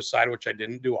about suicide, which I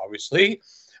didn't do, obviously.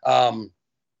 Um,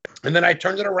 and then I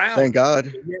turned it around. Thank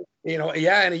God.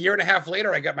 Yeah, and a year and a half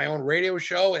later, I got my own radio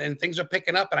show, and things are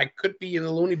picking up, and I could be in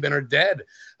the loony bin or dead.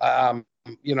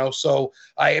 So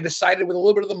I decided, with a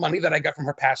little bit of the money that I got from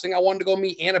her passing, I wanted to go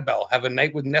meet Annabelle, have a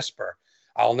night with Nesper.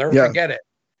 I'll never Yeah, forget it.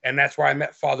 And that's where I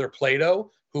met Father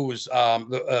Plato, who was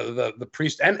the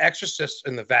priest and exorcist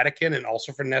in the Vatican, and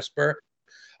also for Nesper.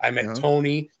 I met yeah,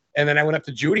 Tony, and then I went up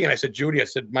to Judy, and I said, Judy, I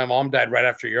said, my mom died right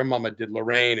after your mama did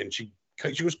Lorraine, and she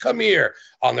goes, come here.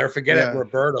 I'll never forget it, yeah,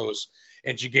 Roberto's,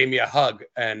 and she gave me a hug.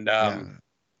 And yeah.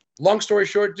 long story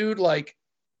short, dude, like,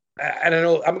 I don't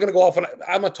know. I'm gonna go off on.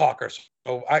 I'm a talker, so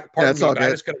Yeah, pardon it's me, all but I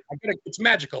good. just gonna. It's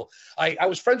magical. I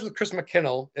was friends with Chris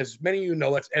McKinnell, as many of you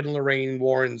know. That's Ed and Lorraine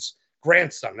Warren's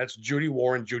grandson. That's Judy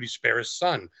Warren, Judy Sparrow's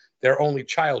son. Their only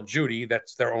child, Judy.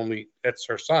 That's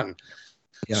her son.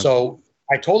 Yeah, So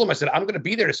I told him, I said, I'm gonna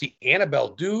be there to see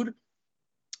Annabelle, dude.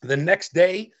 The next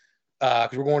day,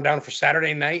 because we're going down for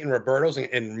Saturday night in Roberto's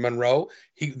in Monroe.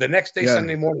 The next day, yeah,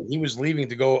 Sunday morning, he was leaving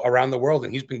to go around the world,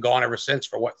 and he's been gone ever since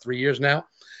for 3 years now.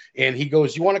 And he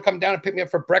goes, "You want to come down and pick me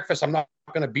up for breakfast? I'm not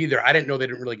going to be there." I didn't know they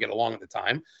didn't really get along at the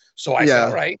time, so I said, "All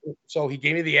yeah. right." So he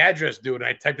gave me the address, dude, and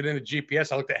I typed it in the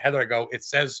GPS. I looked at Heather. I go, "It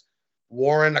says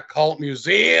Warren Occult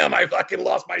Museum." I fucking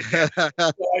lost my shit.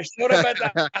 So I showed up at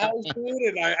the house,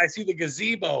 dude, and I see the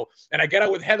gazebo, and I get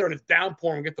out with Heather, and it's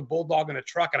downpouring. We get the bulldog in the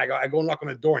truck, and I go knock on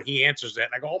the door, and he answers it,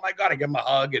 and I go, "Oh my god!" I give him a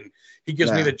hug, and he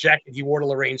gives me Yeah, the jacket he wore to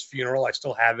Lorraine's funeral. I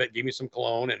still have it. Gave me some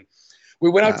cologne, and we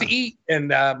went out to yeah. eat, and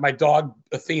my dog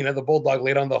Athena, the bulldog,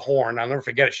 laid on the horn. I'll never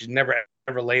forget it. She's never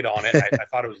ever laid on it. I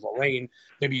thought it was Lorraine.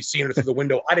 Maybe he's seen her through the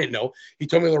window. I didn't know. He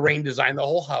told me Lorraine designed the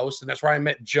whole house, and that's where I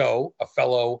met Joe,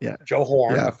 Yeah, Joe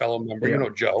Horn, yeah, a fellow member. You yeah. know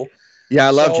Joe. Yeah,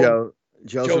 I love So Joe.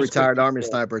 Joe's a Joe's good retired Army people.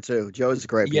 sniper too. Joe is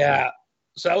great people. Yeah.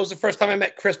 So that was the first time I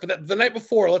met Chris. But the night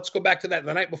before, let's go back to that.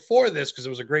 The night before this, because it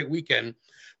was a great weekend,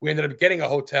 we ended up getting a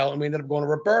hotel, and we ended up going to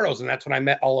Roberto's, and that's when I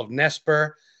met all of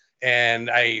Nesper. And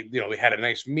we had a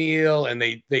nice meal, and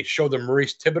they showed the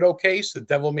Maurice Thibodeau case. The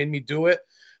devil made me do it.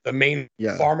 The main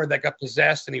Yeah, farmer that got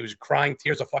possessed, and he was crying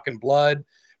tears of fucking blood.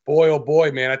 Boy, oh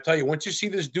boy, man! I tell you, once you see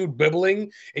this dude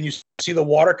bibbling, and you see the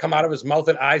water come out of his mouth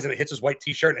and eyes, and it hits his white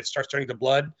T-shirt, and it starts turning to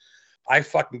blood, I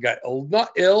fucking got not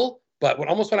ill, but when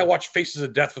I watched Faces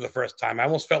of Death for the first time, I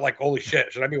almost felt like, holy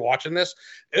shit, should I be watching this?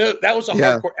 That was a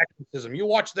yeah, hardcore exorcism. You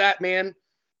watch that, man.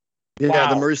 yeah.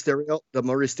 The Wow.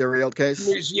 Maurice Theriault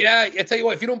case. Yeah, I tell you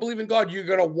what, if you don't believe in God, you're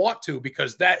gonna want to,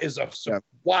 because that is Yeah,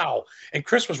 wow. And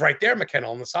Chris was right there, McKenna,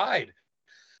 on the side.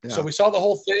 So we saw the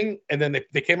whole thing, and then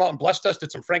they came out and blessed us,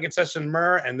 did some frankincense and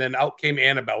myrrh, and then out came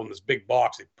Annabelle in this big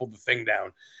box. They pulled the thing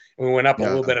down, and we went up a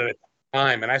little bit at a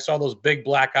time. And I saw those big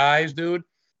black eyes, dude,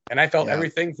 and I felt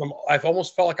everything from, I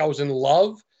almost felt like I was in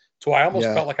love to I almost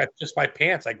felt like I pissed my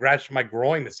pants. I grasped my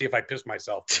groin to see if I pissed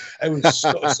myself. It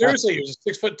was seriously, it was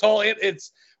 6 foot tall.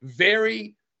 It's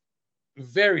very,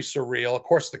 very surreal. Of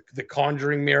course, the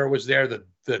Conjuring mirror was there,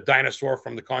 the dinosaur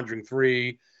from The Conjuring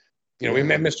 3. You know, we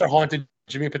met Mr. Haunted,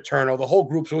 Jimmy Paterno, the whole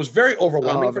group. So it was very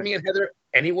overwhelming for me and Heather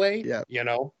anyway, you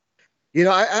know. You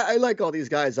know, I like all these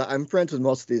guys. I'm friends with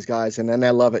most of these guys, and I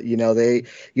love it. You know,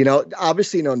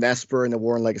 obviously, NESPR and the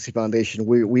Warren Legacy Foundation,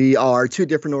 we are two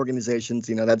different organizations.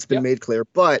 You know, that's been made clear,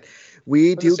 but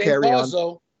we do carry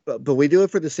on. But we do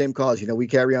it for the same cause. You know, we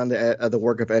carry on the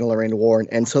work of Ed and Lorraine Warren,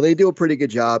 and so they do a pretty good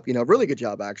job. You know, really good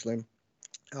job, actually.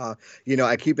 You know,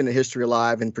 I keeping the history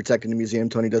alive and protecting the museum.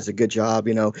 Tony does a good job.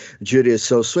 You know, Judy is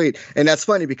so sweet. And that's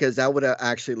funny because that would have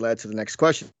actually led to the next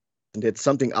question. Did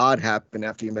something odd happen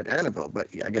after you met Annabelle? But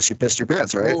I guess you pissed your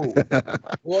pants, right?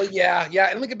 Well, yeah. And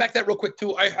let me get back to that real quick,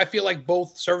 too. I feel like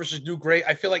both services do great.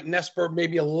 I feel like NESPR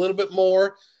maybe a little bit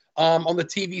more on the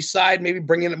TV side, maybe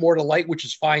bringing it more to light, which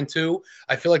is fine, too.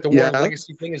 I feel like the Warren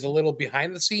Legacy thing is a little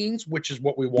behind the scenes, which is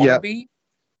what we want to be.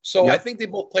 So I think they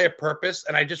both play a purpose,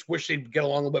 and I just wish they'd get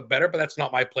along a little bit better, but that's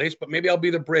not my place. But maybe I'll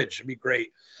be the bridge. It'd be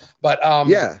great. But I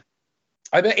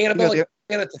met Annabelle.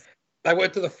 I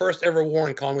went to the first ever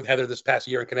Warren Con with Heather this past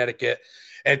year in Connecticut,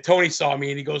 and Tony saw me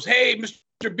and he goes, "Hey,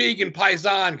 Mr. Began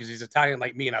Paisan," because he's Italian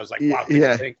like me, and I was like, "Wow,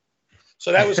 think."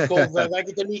 So that was cool. I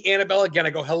get to meet Annabelle again. I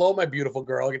go, "Hello, my beautiful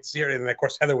girl." I get to see her, and then of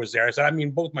course Heather was there. I said, "I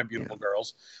mean, both my beautiful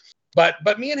girls."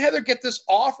 But me and Heather get this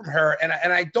awe from her, and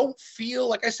I don't feel,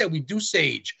 like I said, we do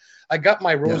sage. I got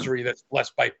my rosary that's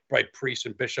blessed by priests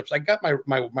and bishops. I got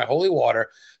my holy water.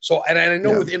 So and I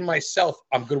know within myself,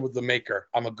 I'm good with the Maker.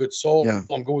 I'm a good soul.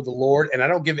 I'm good with the Lord, and I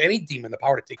don't give any demon the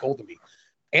power to take hold of me.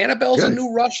 Annabelle's a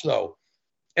new rush, though.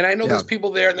 And I know there's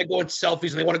people there and they go in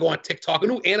selfies and they want to go on TikTok. I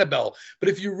know Annabelle. But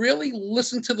if you really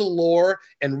listen to the lore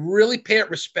and really pay it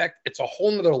respect, it's a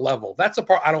whole nother level. That's the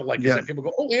part I don't like. Is that people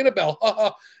go, "Oh,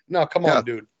 Annabelle." No, come on,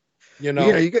 dude. You know,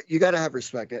 you got to have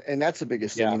respect. And that's the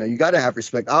biggest thing. You know, you got to have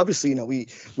respect. Obviously, you know, we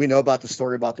know about the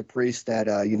story about the priest that,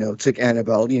 you know, took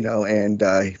Annabelle, you know, and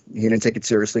he didn't take it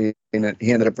seriously. And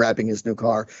he ended up wrapping his new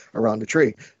car around the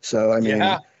tree. So, I mean,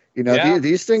 you know,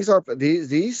 these things are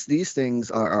these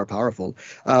things are powerful,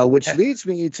 which leads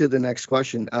me to the next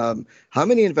question. How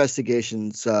many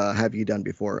investigations have you done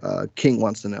before? King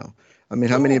wants to know. I mean,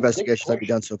 how many investigations have you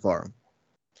done so far?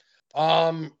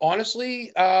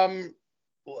 Honestly,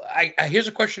 here's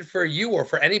a question for you or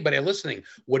for anybody listening.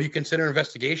 What do you consider an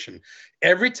investigation?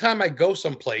 Every time I go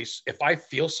someplace, if I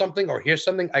feel something or hear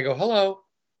something, I go, "Hello,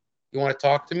 you want to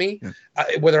talk to me?"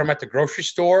 Whether I'm at the grocery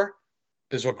store.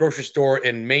 There's a grocery store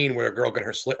in Maine where a girl got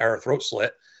her throat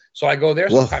slit. So I go there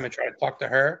sometime and try to talk to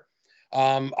her.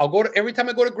 I'll go to every time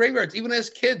I go to graveyards, even as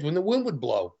kids, when the wind would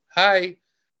blow. Hi.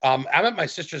 I'm at my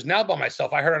sister's now by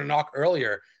myself. I heard a knock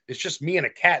earlier. It's just me and a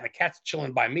cat, and the cat's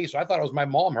chilling by me. So I thought it was my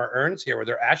mom. Her urn's here with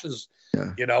her ashes,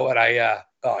 you know, and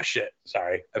oh shit.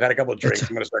 Sorry. I've had a couple of drinks. I'm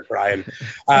going to start crying.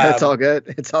 It's all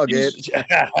good. It's all good. You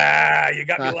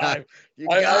got me live. You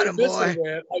got him,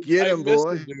 boy. Get him,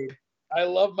 boy. Dude. I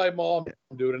love my mom,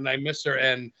 dude, and I miss her.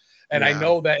 And I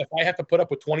know that if I have to put up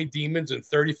with 20 demons and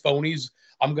 30 phonies,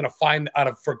 I'm going to find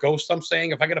for ghosts, I'm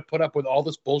saying, if I got to put up with all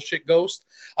this bullshit ghost,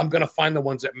 I'm going to find the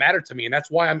ones that matter to me. And that's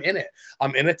why I'm in it.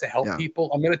 I'm in it to help people.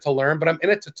 I'm in it to learn, but I'm in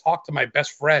it to talk to my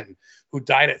best friend who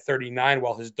died at 39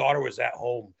 while his daughter was at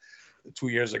home 2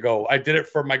 years ago. I did it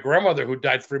for my grandmother who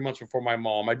died 3 months before my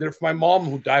mom. I did it for my mom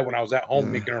who died when I was at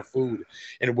home making her food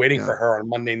and waiting for her on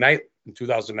Monday night in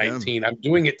 2019. I'm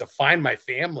doing it to find my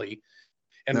family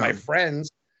and my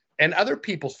friends and other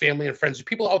people's family and friends.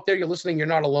 People out there, you're listening, you're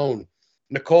not alone.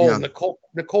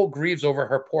 Nicole grieves over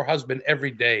her poor husband every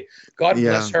day. God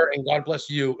bless her and God bless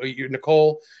you.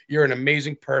 Nicole, you're an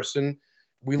amazing person.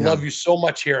 We love you so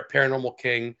much here at Paranormal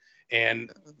King. And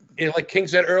like King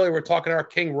said earlier, we're talking to our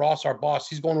King Ross, our boss.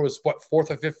 He's going to his fourth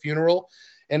or fifth funeral.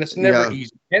 And it's never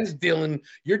easy.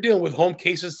 You're dealing with home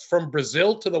cases from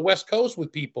Brazil to the West Coast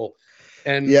with people.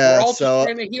 And we're all just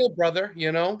trying to heal, brother,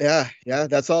 you know? Yeah,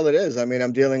 that's all it is. I mean,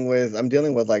 I'm dealing with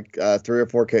like 2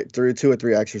 or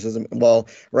 3 exorcisms. Well,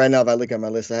 right now, if I look at my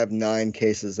list, I have 9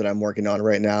 cases that I'm working on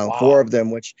right now. Wow. 4 of them,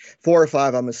 which 4 or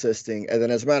 5 I'm assisting. And then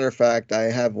as a matter of fact, I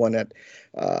have one at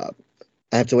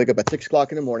I have to wake up at 6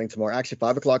 o'clock in the morning tomorrow, actually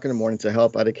 5 o'clock in the morning, to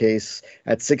help out a case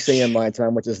at 6 a.m. my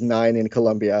time, which is 9 in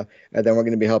Colombia. And then we're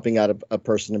going to be helping out a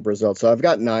person in Brazil. So I've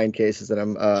got 9 cases that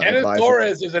I'm Kenneth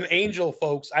Torres is an angel,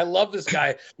 folks. I love this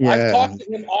guy. I've talked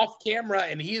to him off camera,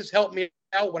 and he has helped me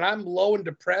when I'm low and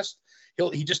depressed,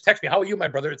 he just texts me, "How are you, my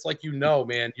brother?" It's like,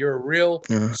 man, you're a real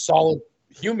solid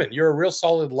human. You're a real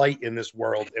solid light in this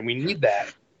world, and we need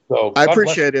that. So I God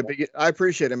bless you. appreciate it, but I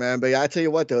appreciate it, man. But I tell you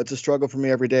what, though, it's a struggle for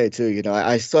me every day too.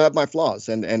 I still have my flaws,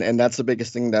 and that's the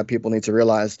biggest thing that people need to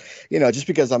realize. Just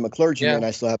because I'm a clergyman, Yeah.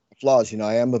 I still have flaws.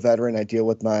 I am a veteran. I deal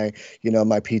with my,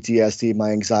 my PTSD,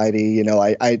 my anxiety.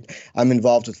 I'm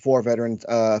involved with four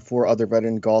other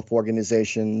veteran golf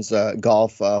organizations,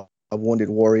 golf. A wounded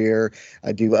warrior.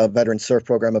 I do a veteran surf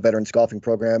program, a veterans golfing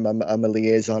program. I'm a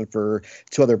liaison for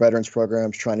two other veterans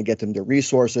programs, trying to get them the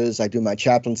resources. I do my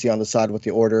chaplaincy on the side with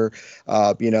the order.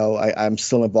 I'm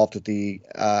still involved with the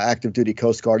active duty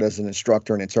Coast Guard as an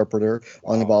instructor and interpreter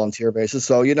on a volunteer basis.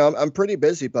 So, I'm pretty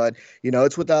busy, but,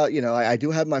 it's without, I do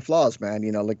have my flaws, man.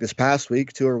 Like this past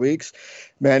week, 2 weeks,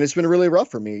 man, it's been really rough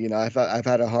for me. I've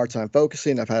had a hard time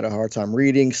focusing. I've had a hard time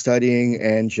reading, studying,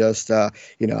 and just, I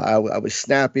was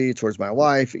snappy towards my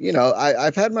wife.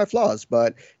 I've had my flaws,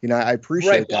 but, I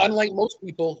appreciate that. Unlike most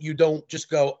people, you don't just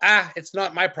go, it's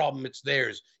not my problem, it's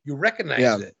theirs. You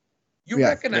recognize it. You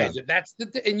recognize it. That's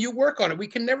and you work on it. We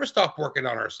can never stop working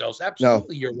on ourselves.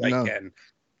 Absolutely, you're right, Ken.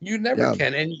 You never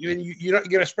can, and you're not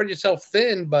going to spread yourself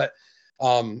thin, but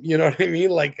you know what I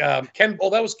mean. Like Ken. Oh,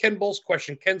 that was Ken Bull's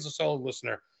question. Ken's a solid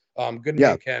listener. Good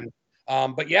man, Ken.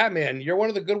 But yeah, man, you're one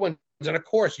of the good ones, and of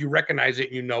course, you recognize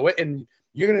it, you know it, and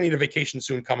you're going to need a vacation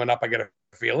soon coming up. I get a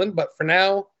feeling, but for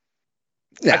now.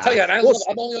 I tell you,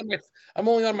 I'm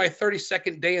only on my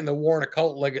 32nd day in the Warren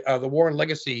Occult, the Warren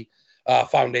Legacy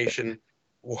Foundation.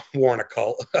 Warren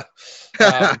Occult.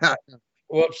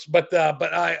 Whoops, but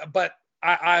I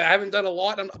haven't done a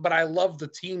lot, but I love the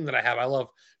team that I have. I love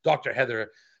Dr.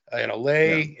 Heather,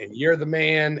 Lay, and you're the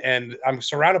man, and I'm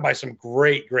surrounded by some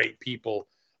great people.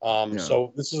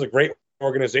 So this is a great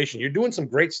organization. You're doing some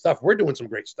great stuff. We're doing some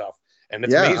great stuff. And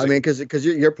it's amazing. I mean, because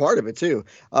you're part of it too.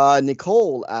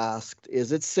 Nicole asked,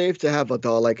 "Is it safe to have a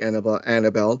doll like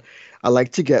Annabelle? I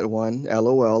like to get one.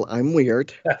 LOL. I'm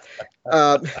weird."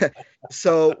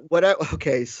 So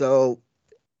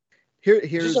here's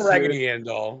just a Raggedy Ann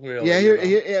doll.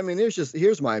 Really, I mean,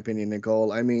 here's my opinion,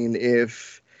 Nicole. I mean,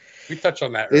 if we touched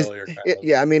on that earlier.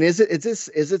 I mean, is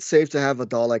it safe to have a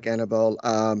doll like Annabelle?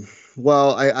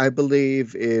 Well, I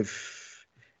believe if.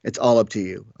 It's all up to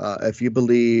you. If you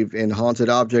believe in haunted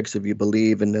objects, if you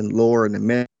believe in the lore and the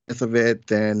myth of it,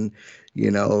 then,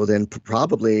 then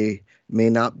probably may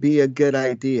not be a good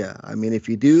idea. I mean, if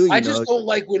you do, I just don't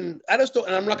like when, and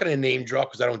I'm not going to name drop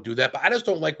because I don't do that, but I just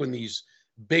don't like when these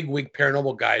bigwig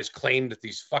paranormal guys claim that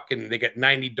they get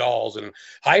 90 dolls and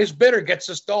highest bidder gets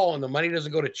this doll and the money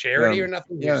doesn't go to charity or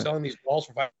nothing. You're selling these dolls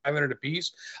for $500 a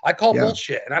piece. I call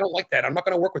bullshit, and I don't like that. I'm not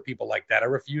going to work with people like that. I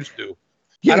refuse to.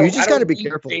 Yeah, you just got to be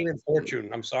careful. Fame and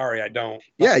fortune. I'm sorry, I don't.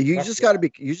 Yeah, you just got to be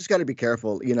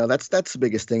careful. That's the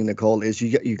biggest thing, Nicole, is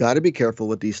you got to be careful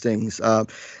with these things.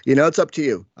 It's up to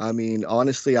you. I mean,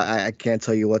 honestly, I can't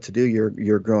tell you what to do.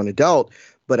 You're a grown adult,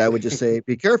 but I would just say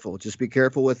be careful. Just be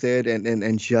careful with it,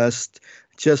 and just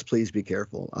please be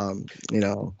careful.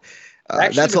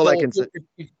 Actually, that's all I can say.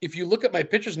 If you look at my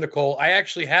pictures, Nicole, I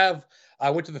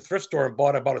went to the thrift store and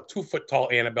bought about a 2-foot tall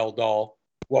Annabelle doll.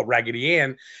 Well, Raggedy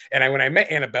Ann. And when I met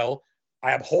Annabelle,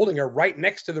 I am holding her right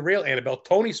next to the real Annabelle.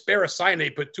 Tony Spera signed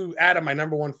it, put Adam, my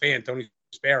number one fan, Tony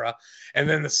Spera. And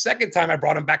then the second time I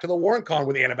brought him back to the Warren Con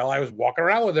with Annabelle, I was walking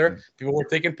around with her. People were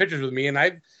taking pictures with me. And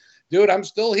I'm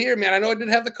still here, man. I know I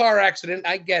didn't have the car accident.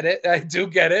 I get it. I do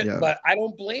get it. Yeah. But I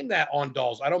don't blame that on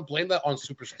dolls. I don't blame that on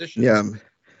superstition. Yeah.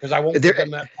 Because I won't give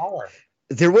them that power.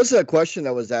 There was a question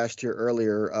that was asked here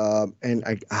earlier, and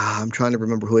I'm trying to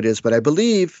remember who it is, but I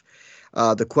believe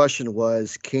the question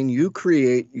was, can you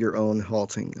create your own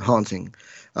haunting?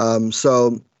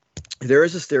 So there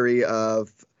is this theory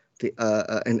of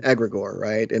an egregore,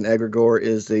 right? An egregore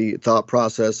is the thought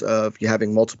process of you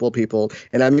having multiple people,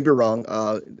 and I may be wrong,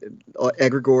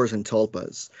 egregores and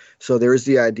tulpas. So there is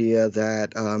the idea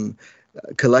that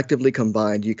collectively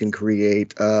combined, you can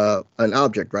create an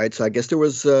object, right? So I guess there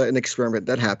was an experiment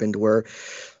that happened where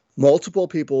multiple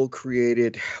people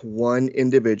created one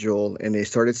individual and they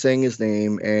started saying his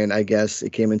name, and I guess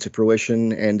it came into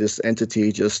fruition and this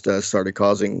entity just started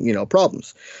causing,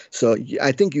 problems. So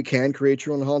I think you can create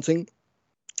your own haunting.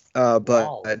 But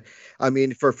wow. I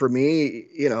mean, for me,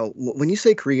 when you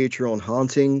say create your own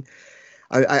haunting,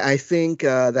 I think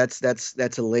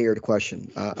that's a layered question.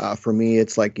 For me,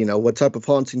 it's like, what type of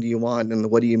haunting do you want,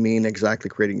 and what do you mean exactly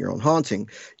creating your own haunting?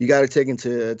 You got to take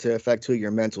into effect to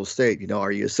your mental state.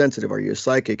 Are you sensitive? Are you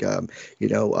psychic? What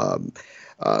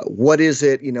is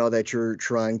it that you're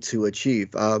trying to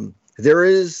achieve? There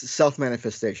is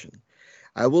self-manifestation.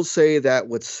 I will say that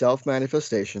with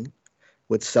self-manifestation,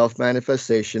 with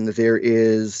self-manifestation, there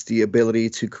is the ability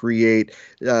to create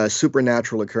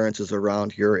supernatural occurrences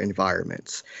around your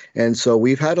environments. And so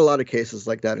we've had a lot of cases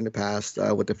like that in the past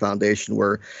with the foundation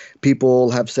where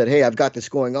people have said, hey, I've got this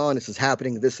going on, this is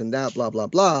happening, this and that, blah, blah,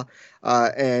 blah.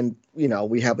 And,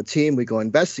 we have a team, we go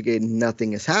investigate, and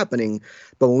nothing is happening.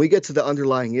 But when we get to the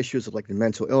underlying issues of like the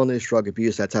mental illness, drug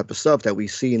abuse, that type of stuff that we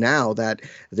see now, that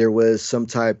there was some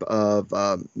type of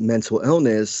mental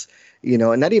illness,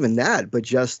 and not even that, but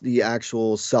just the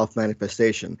actual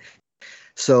self-manifestation.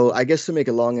 So I guess to make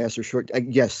a long answer short,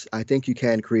 yes, I think you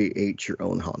can create your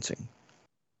own haunting.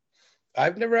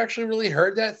 I've never actually really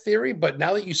heard that theory, but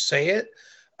now that you say it,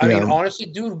 I mean, honestly,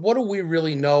 dude, what do we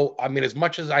really know? I mean, as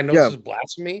much as I know this is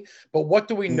blasphemy, but what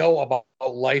do we know about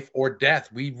life or death?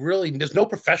 There's no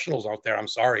professionals out there. I'm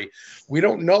sorry. We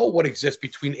don't know what exists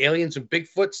between aliens and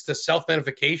Bigfoots to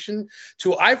self-identification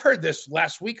to, I've heard this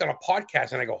last week on a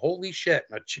podcast and I go, holy shit.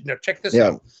 Now check this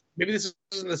out. Maybe this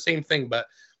isn't the same thing, but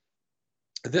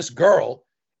this girl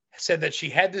said that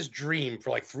she had this dream for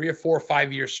like 3 or 4 or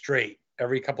 5 years straight,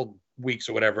 every couple weeks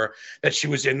or whatever, that she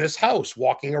was in this house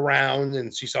walking around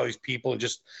and she saw these people and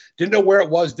just didn't know where it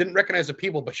was, didn't recognize the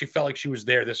people, but she felt like she was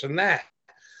there, this and that.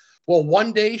 Well,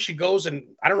 one day she goes, and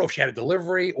I don't know if she had a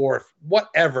delivery or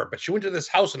whatever, but she went to this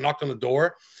house and knocked on the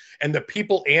door, and the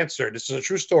people answered. This is a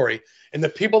true story. And the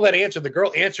people that answered, the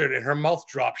girl answered and her mouth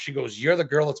dropped. She goes, "You're the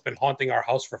girl that's been haunting our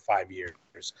house for 5 years."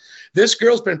 This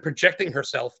girl's been projecting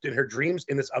herself in her dreams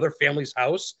in this other family's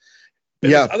house.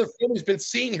 And this other family's been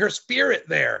seeing her spirit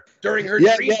there during her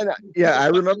dreams. I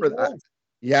remember that.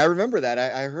 Yeah, I remember that.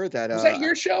 I heard that. Was that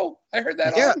your show? I heard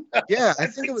that. Yeah. I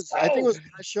think it was. So. I think it was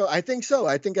my show. I think so.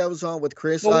 I think I was on with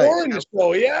Chris. The Warren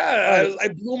show. Yeah, I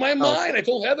blew my mind. I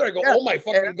told Heather, I go, "Oh my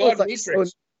fucking god,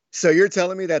 Matrix." So you're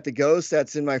telling me that the ghost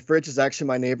that's in my fridge is actually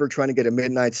my neighbor trying to get a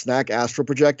midnight snack, astral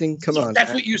projecting? Come on.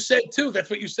 That's what you said too. That's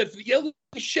what you said. Holy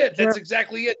shit. That's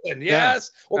exactly it then.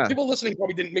 Yes. Well, people listening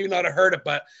probably didn't, maybe not have heard it,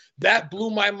 but that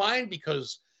blew my mind,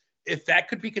 because if that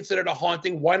could be considered a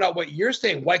haunting, why not what you're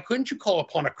saying? Why couldn't you call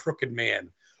upon a crooked man?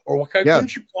 Or what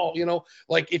couldn't you call,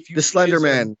 like if you the Slender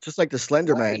Man, just like the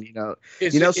Slender Man,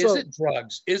 Is it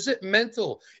drugs? Is it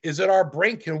mental? Is it our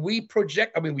brain? Can we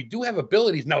project? I mean, we do have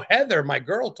abilities. Now, Heather, my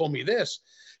girl, told me this.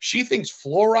 She thinks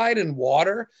fluoride in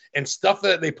water and stuff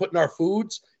that they put in our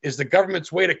foods is the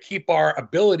government's way to keep our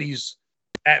abilities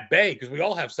at bay, because we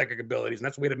all have psychic abilities, and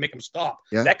that's a way to make them stop.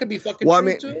 Yeah. That could be fucking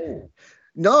true too.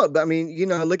 No, but I mean,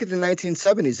 look at the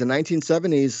 1970s. The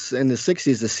 1970s and the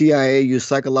 60s, the CIA used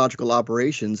psychological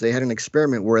operations. They had an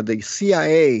experiment where the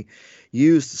CIA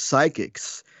used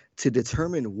psychics to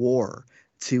determine war,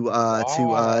 to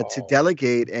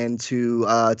delegate and to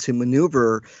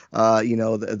maneuver,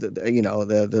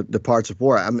 the parts of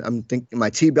war. I'm thinking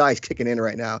my TBI is kicking in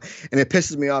right now, and it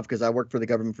pisses me off because I worked for the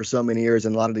government for so many years,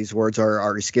 and a lot of these words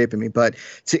are escaping me. But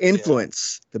to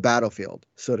influence the battlefield,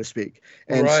 so to speak,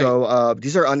 and so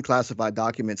these are unclassified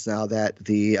documents now that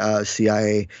the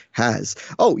CIA has.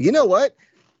 Oh, you know what?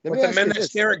 With the men that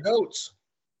stare at goats.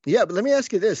 Yeah, but let me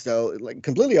ask you this, though, like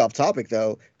completely off topic,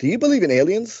 though. Do you believe in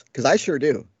aliens? Because I sure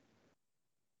do.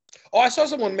 Oh, I saw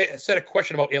someone said a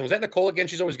question about aliens. Is that Nicole again?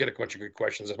 She's always got a bunch of good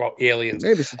questions about aliens.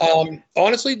 Maybe.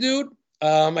 Honestly, dude,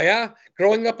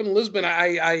 growing up in Lisbon,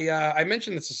 I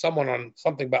mentioned this to someone on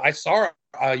something, but I saw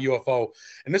a UFO,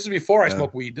 and this is before I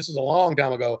smoked weed. This is a long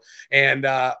time ago, and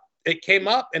it came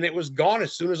up, and it was gone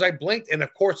as soon as I blinked. And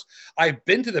of course, I've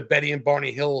been to the Betty and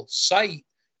Barney Hill site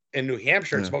in New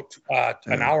Hampshire. It's about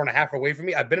an hour and a half away from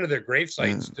me. I've been to their grave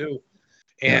sites too.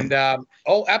 And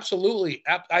absolutely.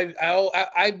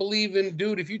 I believe in,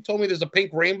 dude, if you told me there's a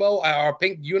pink rainbow or a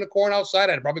pink unicorn outside,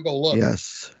 I'd probably go look.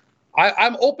 Yes.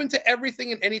 I'm open to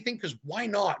everything and anything, because why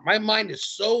not? My mind is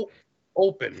so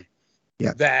open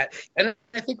that, and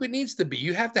I think it needs to be.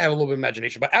 You have to have a little bit of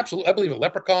imagination, but absolutely, I believe in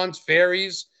leprechauns,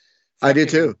 fairies. I do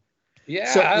too.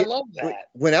 Yeah, so, I love that.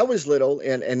 When I was little,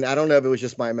 and I don't know if it was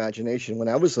just my imagination, when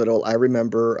I was little, I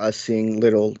remember seeing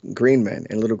little green men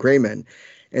and little gray men.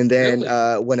 And then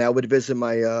when I would visit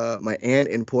my my aunt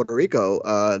in Puerto Rico,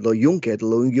 Los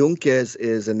Yunques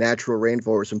is a natural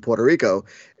rainforest in Puerto Rico,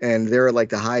 and they're like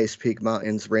the highest peak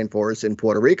mountains rainforest in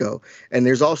Puerto Rico. And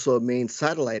there's also a main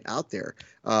satellite out there.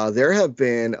 There have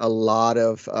been a lot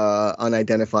of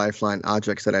unidentified flying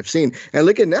objects that I've seen. And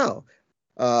look at now.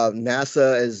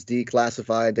 NASA has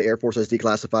declassified, the Air Force has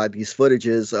declassified these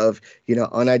footages of,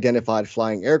 unidentified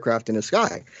flying aircraft in the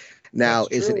sky. Now,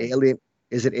 is it alien?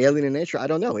 Is it alien in nature? I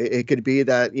don't know. It could be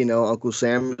that, Uncle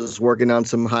Sam is working on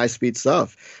some high speed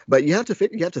stuff. But you have to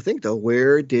think though,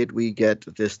 where did we get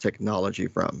this technology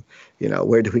from?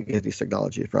 Where did we get this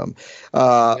technology from?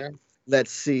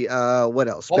 Let's see. What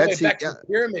else? All the way back to the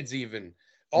pyramids, even.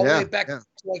 all the way Yeah, back yeah. to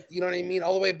like, you know what I mean?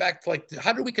 All the way back to like,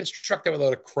 how did we construct that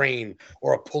without a crane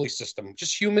or a pulley system?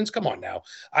 Just humans? Come on now.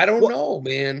 I don't Well, know,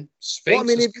 man. well, I Sphinx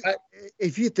mean, is cut.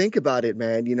 if you think about it,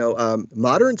 man,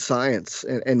 modern science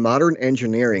and modern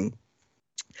engineering,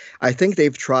 I think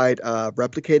they've tried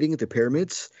replicating the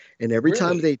pyramids, and every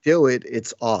time Really? they do it,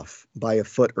 it's off by a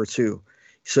foot or two.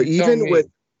 So You tell me.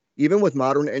 even with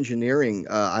modern engineering,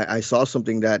 I saw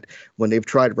something that when they've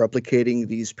tried replicating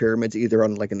these pyramids, either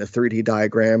on like in a 3D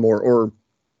diagram or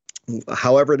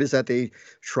however it is that they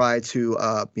try to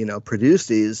produce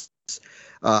these.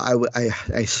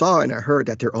 I saw and I heard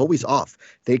that they're always off.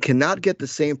 They cannot get the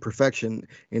same perfection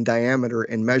in diameter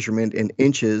and measurement in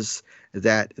inches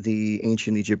that the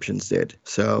ancient Egyptians did.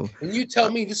 So, And you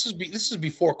tell me this is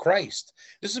before Christ.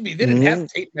 They didn't have mhm,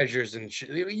 tape measures and shit.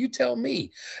 You tell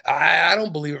me. I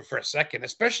don't believe it for a second,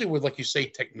 especially with like you say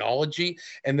technology,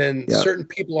 and then yeah, certain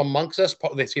people amongst us.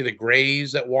 They say the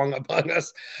grays that walk among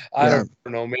us. I yeah,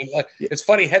 don't know, man. Like yeah, it's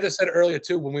funny. Heather said earlier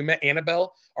too when we met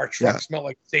Annabelle. Our yeah. truck smelled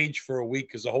like sage for a week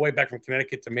because the whole way back from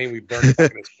Connecticut to Maine, we burned a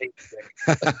fucking escape stick.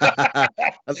 At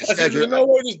I least you said, had "There's your. no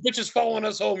way this bitch is following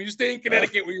us home. You stay in Uh,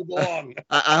 Connecticut where you belong."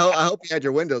 I hope you had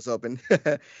your windows open.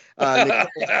 Nicole,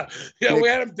 Yeah, we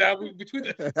had him down between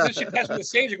the. Then she passed me the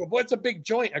sage. I go, boy, it's a big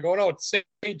joint. I go, no, it's sage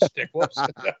stick. Whoops. I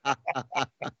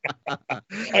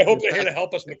hope they're here to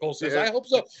help us. Nicole says, I hope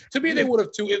so. To me, they would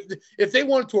have too. If they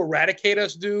wanted to eradicate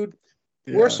us, dude,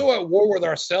 we're yeah. so at war with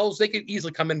ourselves. They could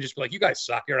easily come in and just be like, "You guys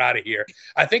suck. You're out of here."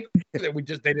 I think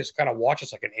that they just kind of watch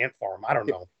us like an ant farm. I don't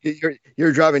know.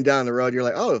 You're driving down the road. You're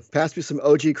like, oh, pass me some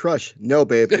OG Crush. No,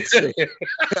 babe, it's What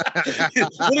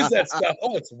is that stuff?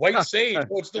 Oh, it's white sage.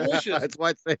 Oh, it's delicious. it's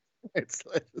white sage. It's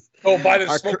Oh, by the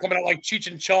our, smoke coming out like Cheech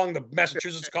and Chong, the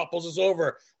Massachusetts couples is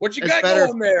over. What you as got matter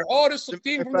going there? Oh, this as is a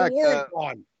theme matter of from the fact, Warren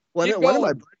Pond. one Keep one of my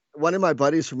going. one of my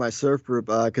buddies from my surf group,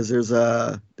 because there's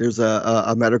a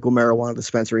medical marijuana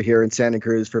dispensary here in Santa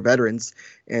Cruz for veterans,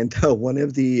 and one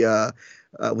of the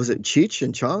was it Cheech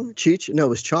and Chong? Cheech? No, it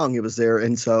was Chong. He was there,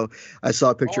 and so I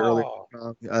saw a picture earlier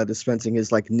Oh, dispensing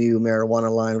his like new marijuana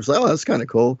line. I was like, oh, that's kind of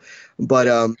cool. But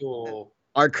that's cool.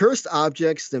 are cursed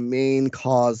objects the main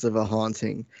cause of a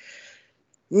haunting?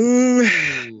 Mm,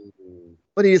 Hmm.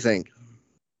 what do you think?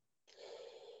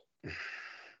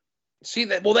 See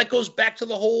that? Well, that goes back to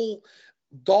the whole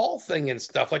doll thing and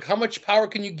stuff. Like, how much power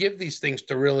can you give these things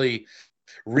to really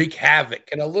wreak havoc?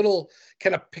 Can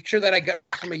a picture that I got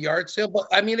from a yard sale? But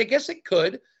I mean, I guess it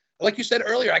could. Like you said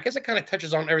earlier, I guess it kind of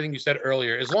touches on everything you said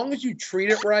earlier. As long as you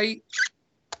treat it right,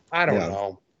 I don't Yeah.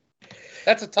 know.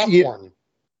 That's a tough You, one.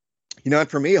 and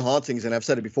for me, hauntings, and I've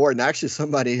said it before, and actually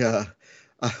somebody,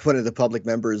 one of the public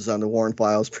members on the Warren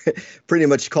Files, pretty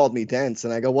much called me dense,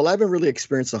 and I go, well, I haven't really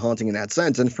experienced a haunting in that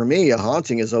sense, and for me, a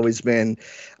haunting has always been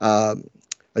um,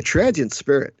 a transient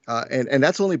spirit, and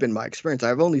that's only been my experience.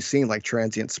 I've only seen like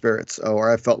transient spirits,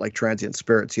 or I felt like transient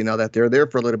spirits, that they're there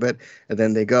for a little bit and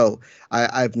then they go. Really?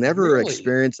 I've never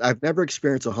experienced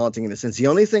a haunting in a sense. The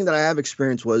only thing that I have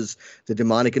experienced was the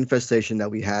demonic infestation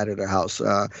that we had at our house,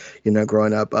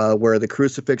 growing up, where the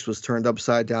crucifix was turned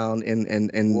upside down and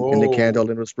the candle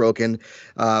Whoa. and was broken.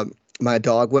 My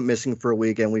dog went missing for a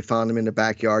week, and we found him in the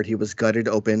backyard. He was gutted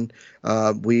open.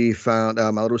 We found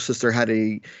my little sister had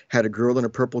a girl in a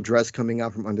purple dress coming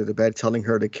out from under the bed, telling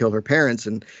her to kill her parents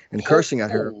and cursing at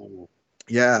her. Oh.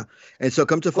 Yeah, and so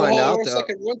come to Well, find hold on out,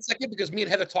 1 second, because me and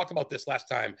Heather talked about this last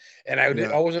time, and yeah,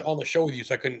 I wasn't on the show with you,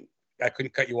 so I couldn't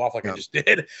cut you off like I yeah, just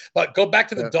did. But go back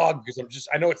to the yeah. dog because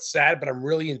I know it's sad, but I'm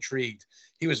really intrigued.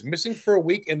 He was missing for a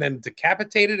week and then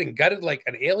decapitated and gutted like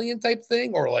an alien type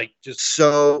thing, or like just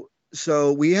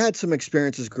So we had some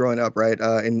experiences growing up, right,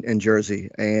 in Jersey,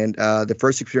 and his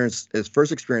first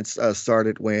experience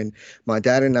started when my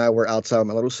dad and I were outside with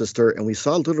my little sister, and we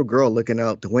saw a little girl looking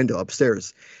out the window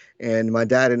upstairs, and my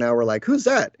dad and I were like, "Who's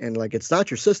that?" And like, "It's not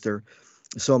your sister."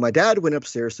 So my dad went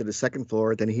upstairs to the second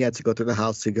floor. Then he had to go through the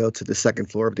house to go to the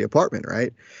second floor of the apartment,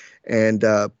 right? And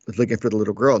was looking for the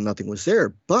little girl. Nothing was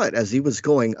there. But as he was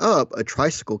going up, a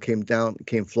tricycle came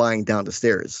flying down the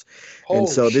stairs. And oh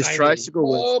shiny.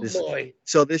 Oh boy.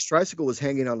 so this tricycle was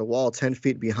hanging on the wall 10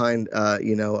 feet behind,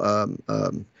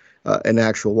 an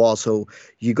actual wall. So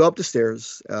you go up the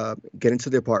stairs, get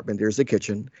into the apartment. There's the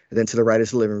kitchen, and then to the right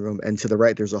is the living room, and to the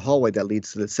right there's a hallway that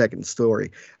leads to the second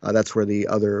story. That's where the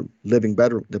other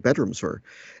the bedrooms were.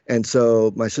 And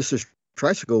so my sister's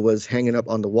tricycle was hanging up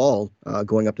on the wall,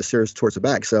 going up the stairs towards the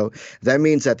back. So that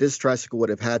means that this tricycle would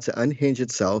have had to unhinge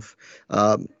itself,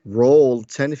 roll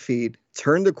 10 feet,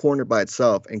 turn the corner by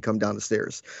itself, and come down the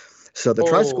stairs. So the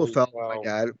tricycle Oh fell on my wow.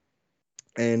 dad.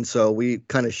 And so we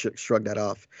kind of shrugged that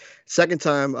off. Second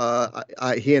time,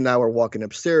 he and I were walking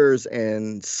upstairs,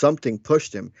 and something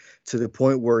pushed him to the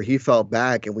point where he fell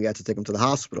back, and we had to take him to the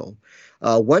hospital.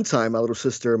 One time, my little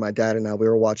sister, my dad, and I, we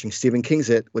were watching Stephen King's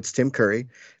It with Tim Curry.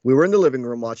 We were in the living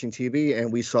room watching TV,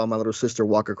 and we saw my little sister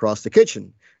walk across the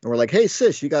kitchen. And we're like, "Hey,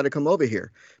 sis, you got to come over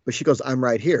here." But she goes, "I'm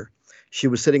right here." She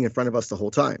was sitting in front of us the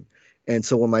whole time. And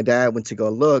so when my dad went to go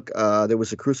look, there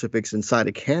was a crucifix inside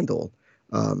a candle.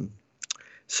 Um,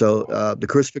 so the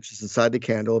crucifix was inside the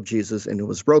candle of Jesus, and it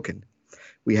was broken.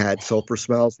 We had sulfur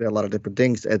smells. We had a lot of different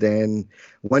things. And then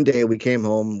one day we came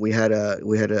home. We had a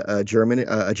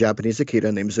Japanese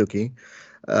Akita named Zuki.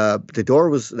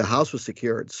 The house was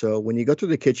secured. So when you go through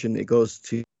the kitchen, it goes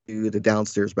to the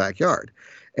downstairs backyard,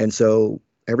 and so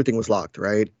everything was locked,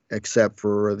 right, except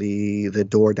for the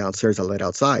door downstairs that led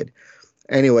outside.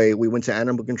 Anyway, we went to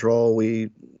animal control. We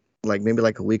maybe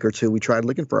like a week or two. We tried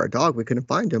looking for our dog. We couldn't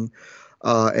find him.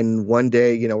 And one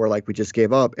day, we're like, we just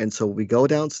gave up. And so we go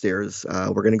downstairs.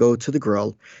 We're going to go to the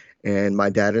grill. And my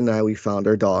dad and I, we found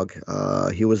our dog.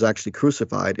 He was actually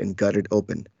crucified and gutted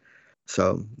open.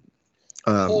 So,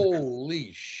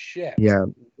 holy shit. Yeah.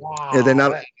 Wow. And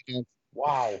then,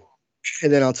 wow.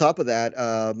 And then on top of that,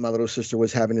 my little sister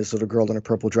was having this little girl in a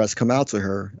purple dress come out to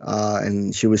her.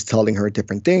 And she was telling her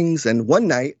different things. And one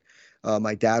night,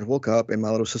 my dad woke up and my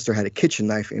little sister had a kitchen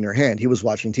knife in her hand. He was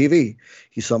watching TV.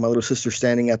 He saw my little sister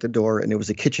standing at the door, and it was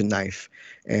a kitchen knife.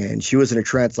 And she was in a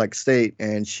trance-like state,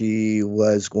 and she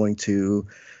was going to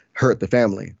hurt the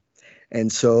family. And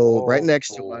so right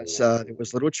next to us, there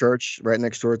was a little church right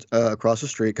next door, across the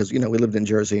street, because, we lived in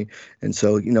Jersey. And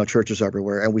so, churches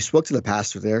everywhere. And we spoke to the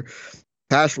pastor there.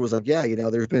 Pastor was like, "Yeah,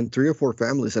 there's been 3 or 4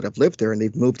 families that have lived there, and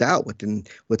they've moved out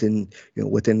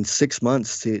within 6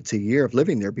 months to a year of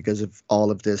living there because of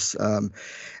all of this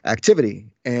activity."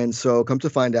 And so, come to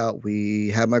find out, we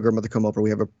had my grandmother come over.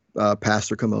 We have a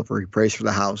pastor come over. He prays for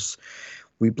the house.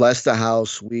 We bless the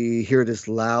house. We hear this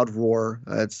loud roar.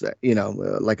 It's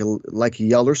like a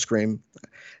yell or scream.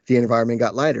 The environment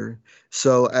got lighter.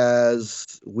 So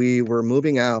as we were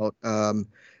moving out,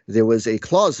 there was a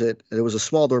closet. There was a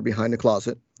small door behind the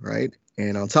closet, right?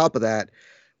 And on top of that,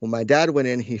 when my dad went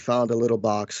in, he found a little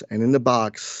box, and in the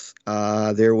box,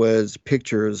 there was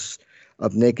pictures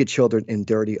of naked children in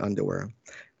dirty underwear.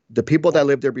 The people that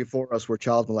lived there before us were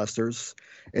child molesters,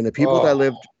 and the people that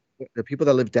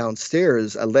lived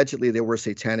downstairs, allegedly they were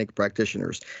satanic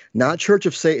practitioners, not Church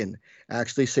of Satan,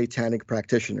 actually satanic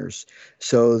practitioners.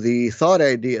 So the thought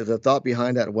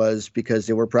behind that was because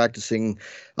they were practicing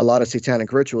a lot of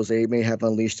satanic rituals, they may have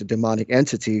unleashed a demonic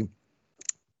entity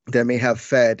that may have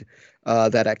fed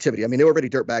that activity. I mean, they were already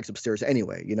dirtbags upstairs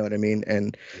anyway, you know what I mean?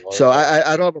 And so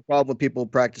I don't have a problem with people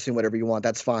practicing whatever you want.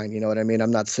 That's fine, you know what I mean?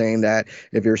 I'm not saying that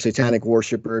if you're a satanic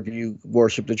worshiper, if you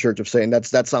worship the Church of Satan,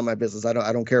 that's not my business. I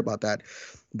don't care about that.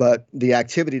 But the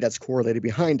activity that's correlated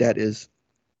behind that is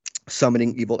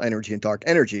summoning evil energy and dark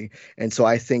energy. And so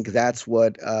I think that's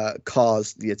what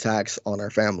caused the attacks on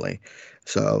our family.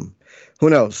 So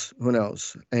who knows? Who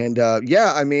knows? And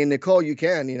yeah, I mean, Nicole, you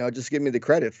can, just give me the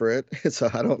credit for it. So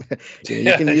I don't,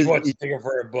 you can use it. Take it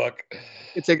for a book.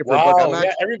 You take it for a book.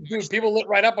 Yeah, people lit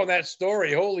right up on that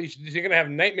story. Holy shit, you're going to have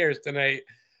nightmares tonight.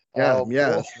 Yeah,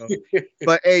 yeah. So,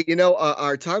 but hey,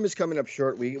 our time is coming up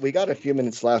short. We got a few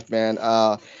minutes left, man.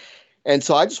 And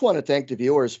so I just want to thank the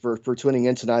viewers for tuning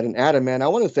in tonight. And Adam, man, I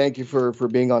want to thank you for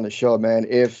being on the show, man.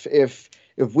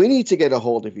 If we need to get a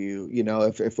hold of you,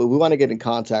 if we want to get in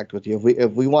contact with you,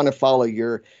 if we want to follow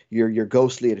your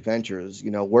ghostly adventures,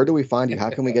 where do we find you?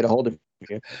 How can we get a hold of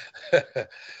you?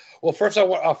 Well, first,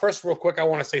 real quick, I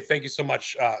want to say thank you so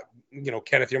much.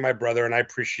 Kenneth, you're my brother, and I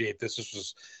appreciate this. This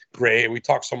was great. We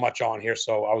talked so much on here,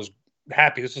 so I was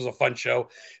happy. This was a fun show.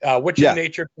 Witch in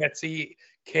Nature, Betsy,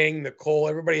 King, Nicole,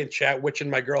 everybody in chat, Witch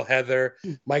and my girl Heather,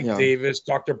 Mike Davis,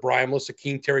 Dr. Brian, Melissa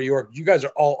King, Terry York. You guys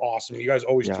are all awesome. You guys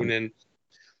always tune in.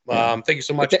 Thank you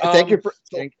so much. Thank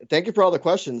you for all the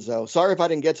questions, though. Sorry if I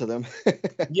didn't get to them.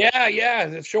 Yeah.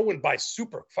 The show went by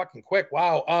super fucking quick.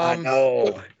 Wow. I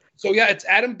know. So yeah, it's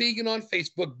Adam Begin on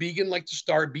Facebook. Begin like to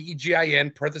start.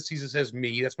 BEGIN. Parentheses, it says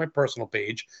me. That's my personal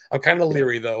page. I'm kind of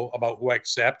leery though about who I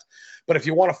accept. But if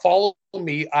you want to follow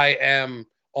me, I am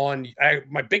on.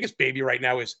 My biggest baby right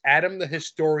now is Adam the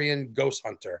Historian Ghost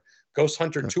Hunter. Ghost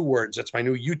Hunter, 2 words. That's my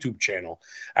new YouTube channel.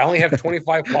 I only have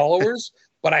 25 followers,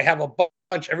 but I have a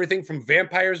bunch, everything from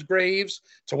vampires' graves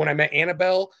to when I met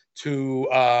Annabelle to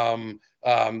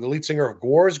the lead singer of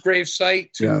Gore's grave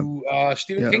site to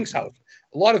Stephen King's house.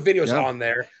 A lot of videos on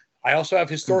there. I also have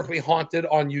Historically Haunted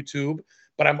on YouTube,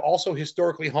 but I'm also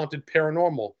Historically Haunted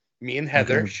Paranormal Me and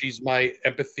Heather. Okay. She's my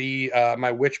empathy,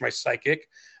 my witch, my psychic.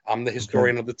 I'm the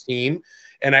historian of the team.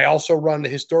 And I also run the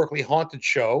Historically Haunted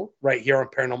show right here on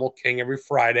Paranormal King every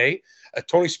Friday.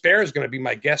 Tony Spare is going to be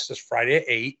my guest this Friday at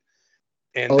 8.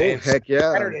 And Heck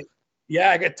yeah. Saturday,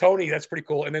 yeah, I get Tony. That's pretty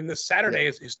cool. And then this Saturday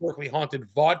is Historically Haunted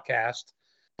Vodcast.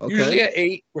 Okay. Usually at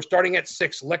 8. We're starting at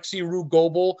 6. Lexi Rue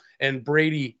Goebel and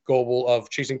Brady Goebel of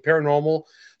Chasing Paranormal.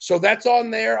 So that's on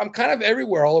there. I'm kind of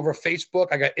everywhere, all over Facebook.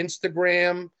 I got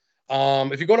Instagram.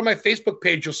 If you go to my Facebook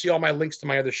page, you'll see all my links to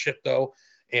my other shit, though.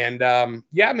 And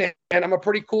yeah, man, I'm a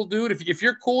pretty cool dude. If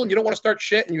you're cool and you don't want to start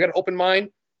shit and you got an open mind,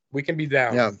 we can be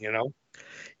down. Yeah. You know?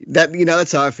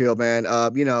 That's how I feel, man.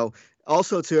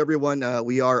 Also to everyone,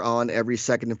 we are on every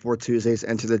second and fourth Tuesdays,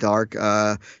 Enter the Dark.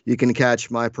 You can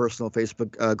catch my personal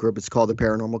Facebook group. It's called The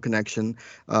Paranormal Connection.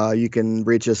 You can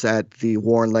reach us at the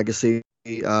Warren Legacy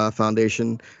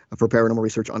Foundation for Paranormal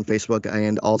Research on Facebook.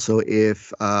 And also,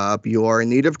 if you are in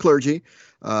need of clergy,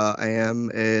 I am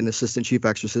an assistant chief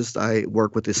exorcist. I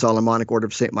work with the Solomonic Order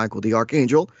of St. Michael the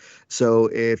Archangel. So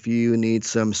if you need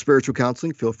some spiritual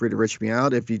counseling, feel free to reach me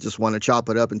out. If you just want to chop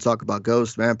it up and talk about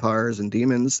ghosts, vampires, and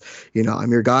demons,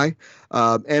 I'm your guy.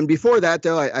 And before that,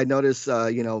 though, I noticed,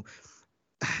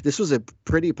 this was a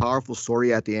pretty powerful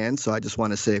story at the end, so I just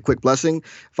want to say a quick blessing.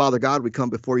 Father God, we come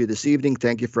before you this evening.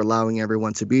 Thank you for allowing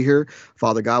everyone to be here.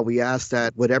 Father God, we ask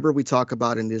that whatever we talk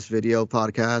about in this video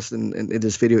podcast and in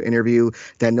this video interview,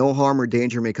 that no harm or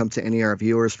danger may come to any of our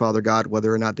viewers, Father God,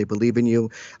 whether or not they believe in you.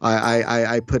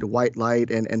 I put white light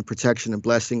and protection and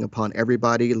blessing upon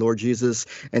everybody, Lord Jesus,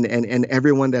 and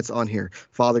everyone that's on here.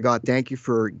 Father God, thank you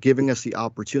for giving us the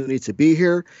opportunity to be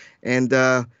here. And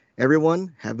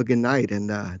everyone, have a good night, and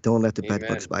don't let the bed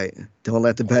bugs bite. Don't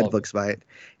let the bed bugs bite.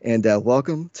 And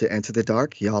welcome to Enter the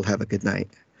Dark. Y'all have a good night.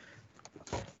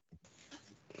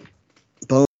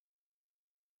 Boom.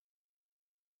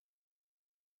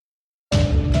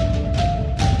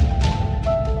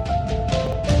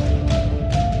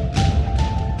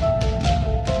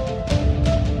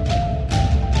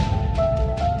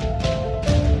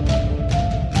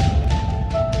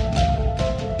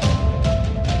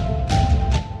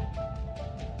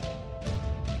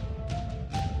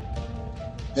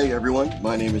 Hey everyone,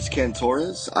 my name is Ken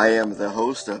Torres. I am the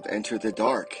host of Enter the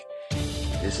Dark.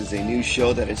 This is a new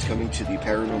show that is coming to the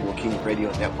Paranormal King Radio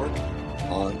Network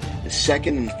on the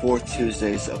second and fourth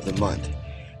Tuesdays of the month.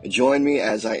 Join me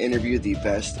as I interview the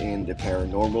best in the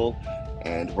paranormal,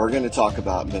 and we're going to talk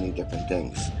about many different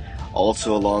things.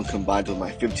 Also, along combined with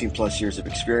my 15 plus years of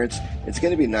experience, it's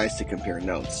going to be nice to compare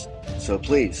notes. So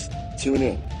please, tune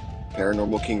in,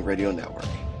 Paranormal King Radio Network.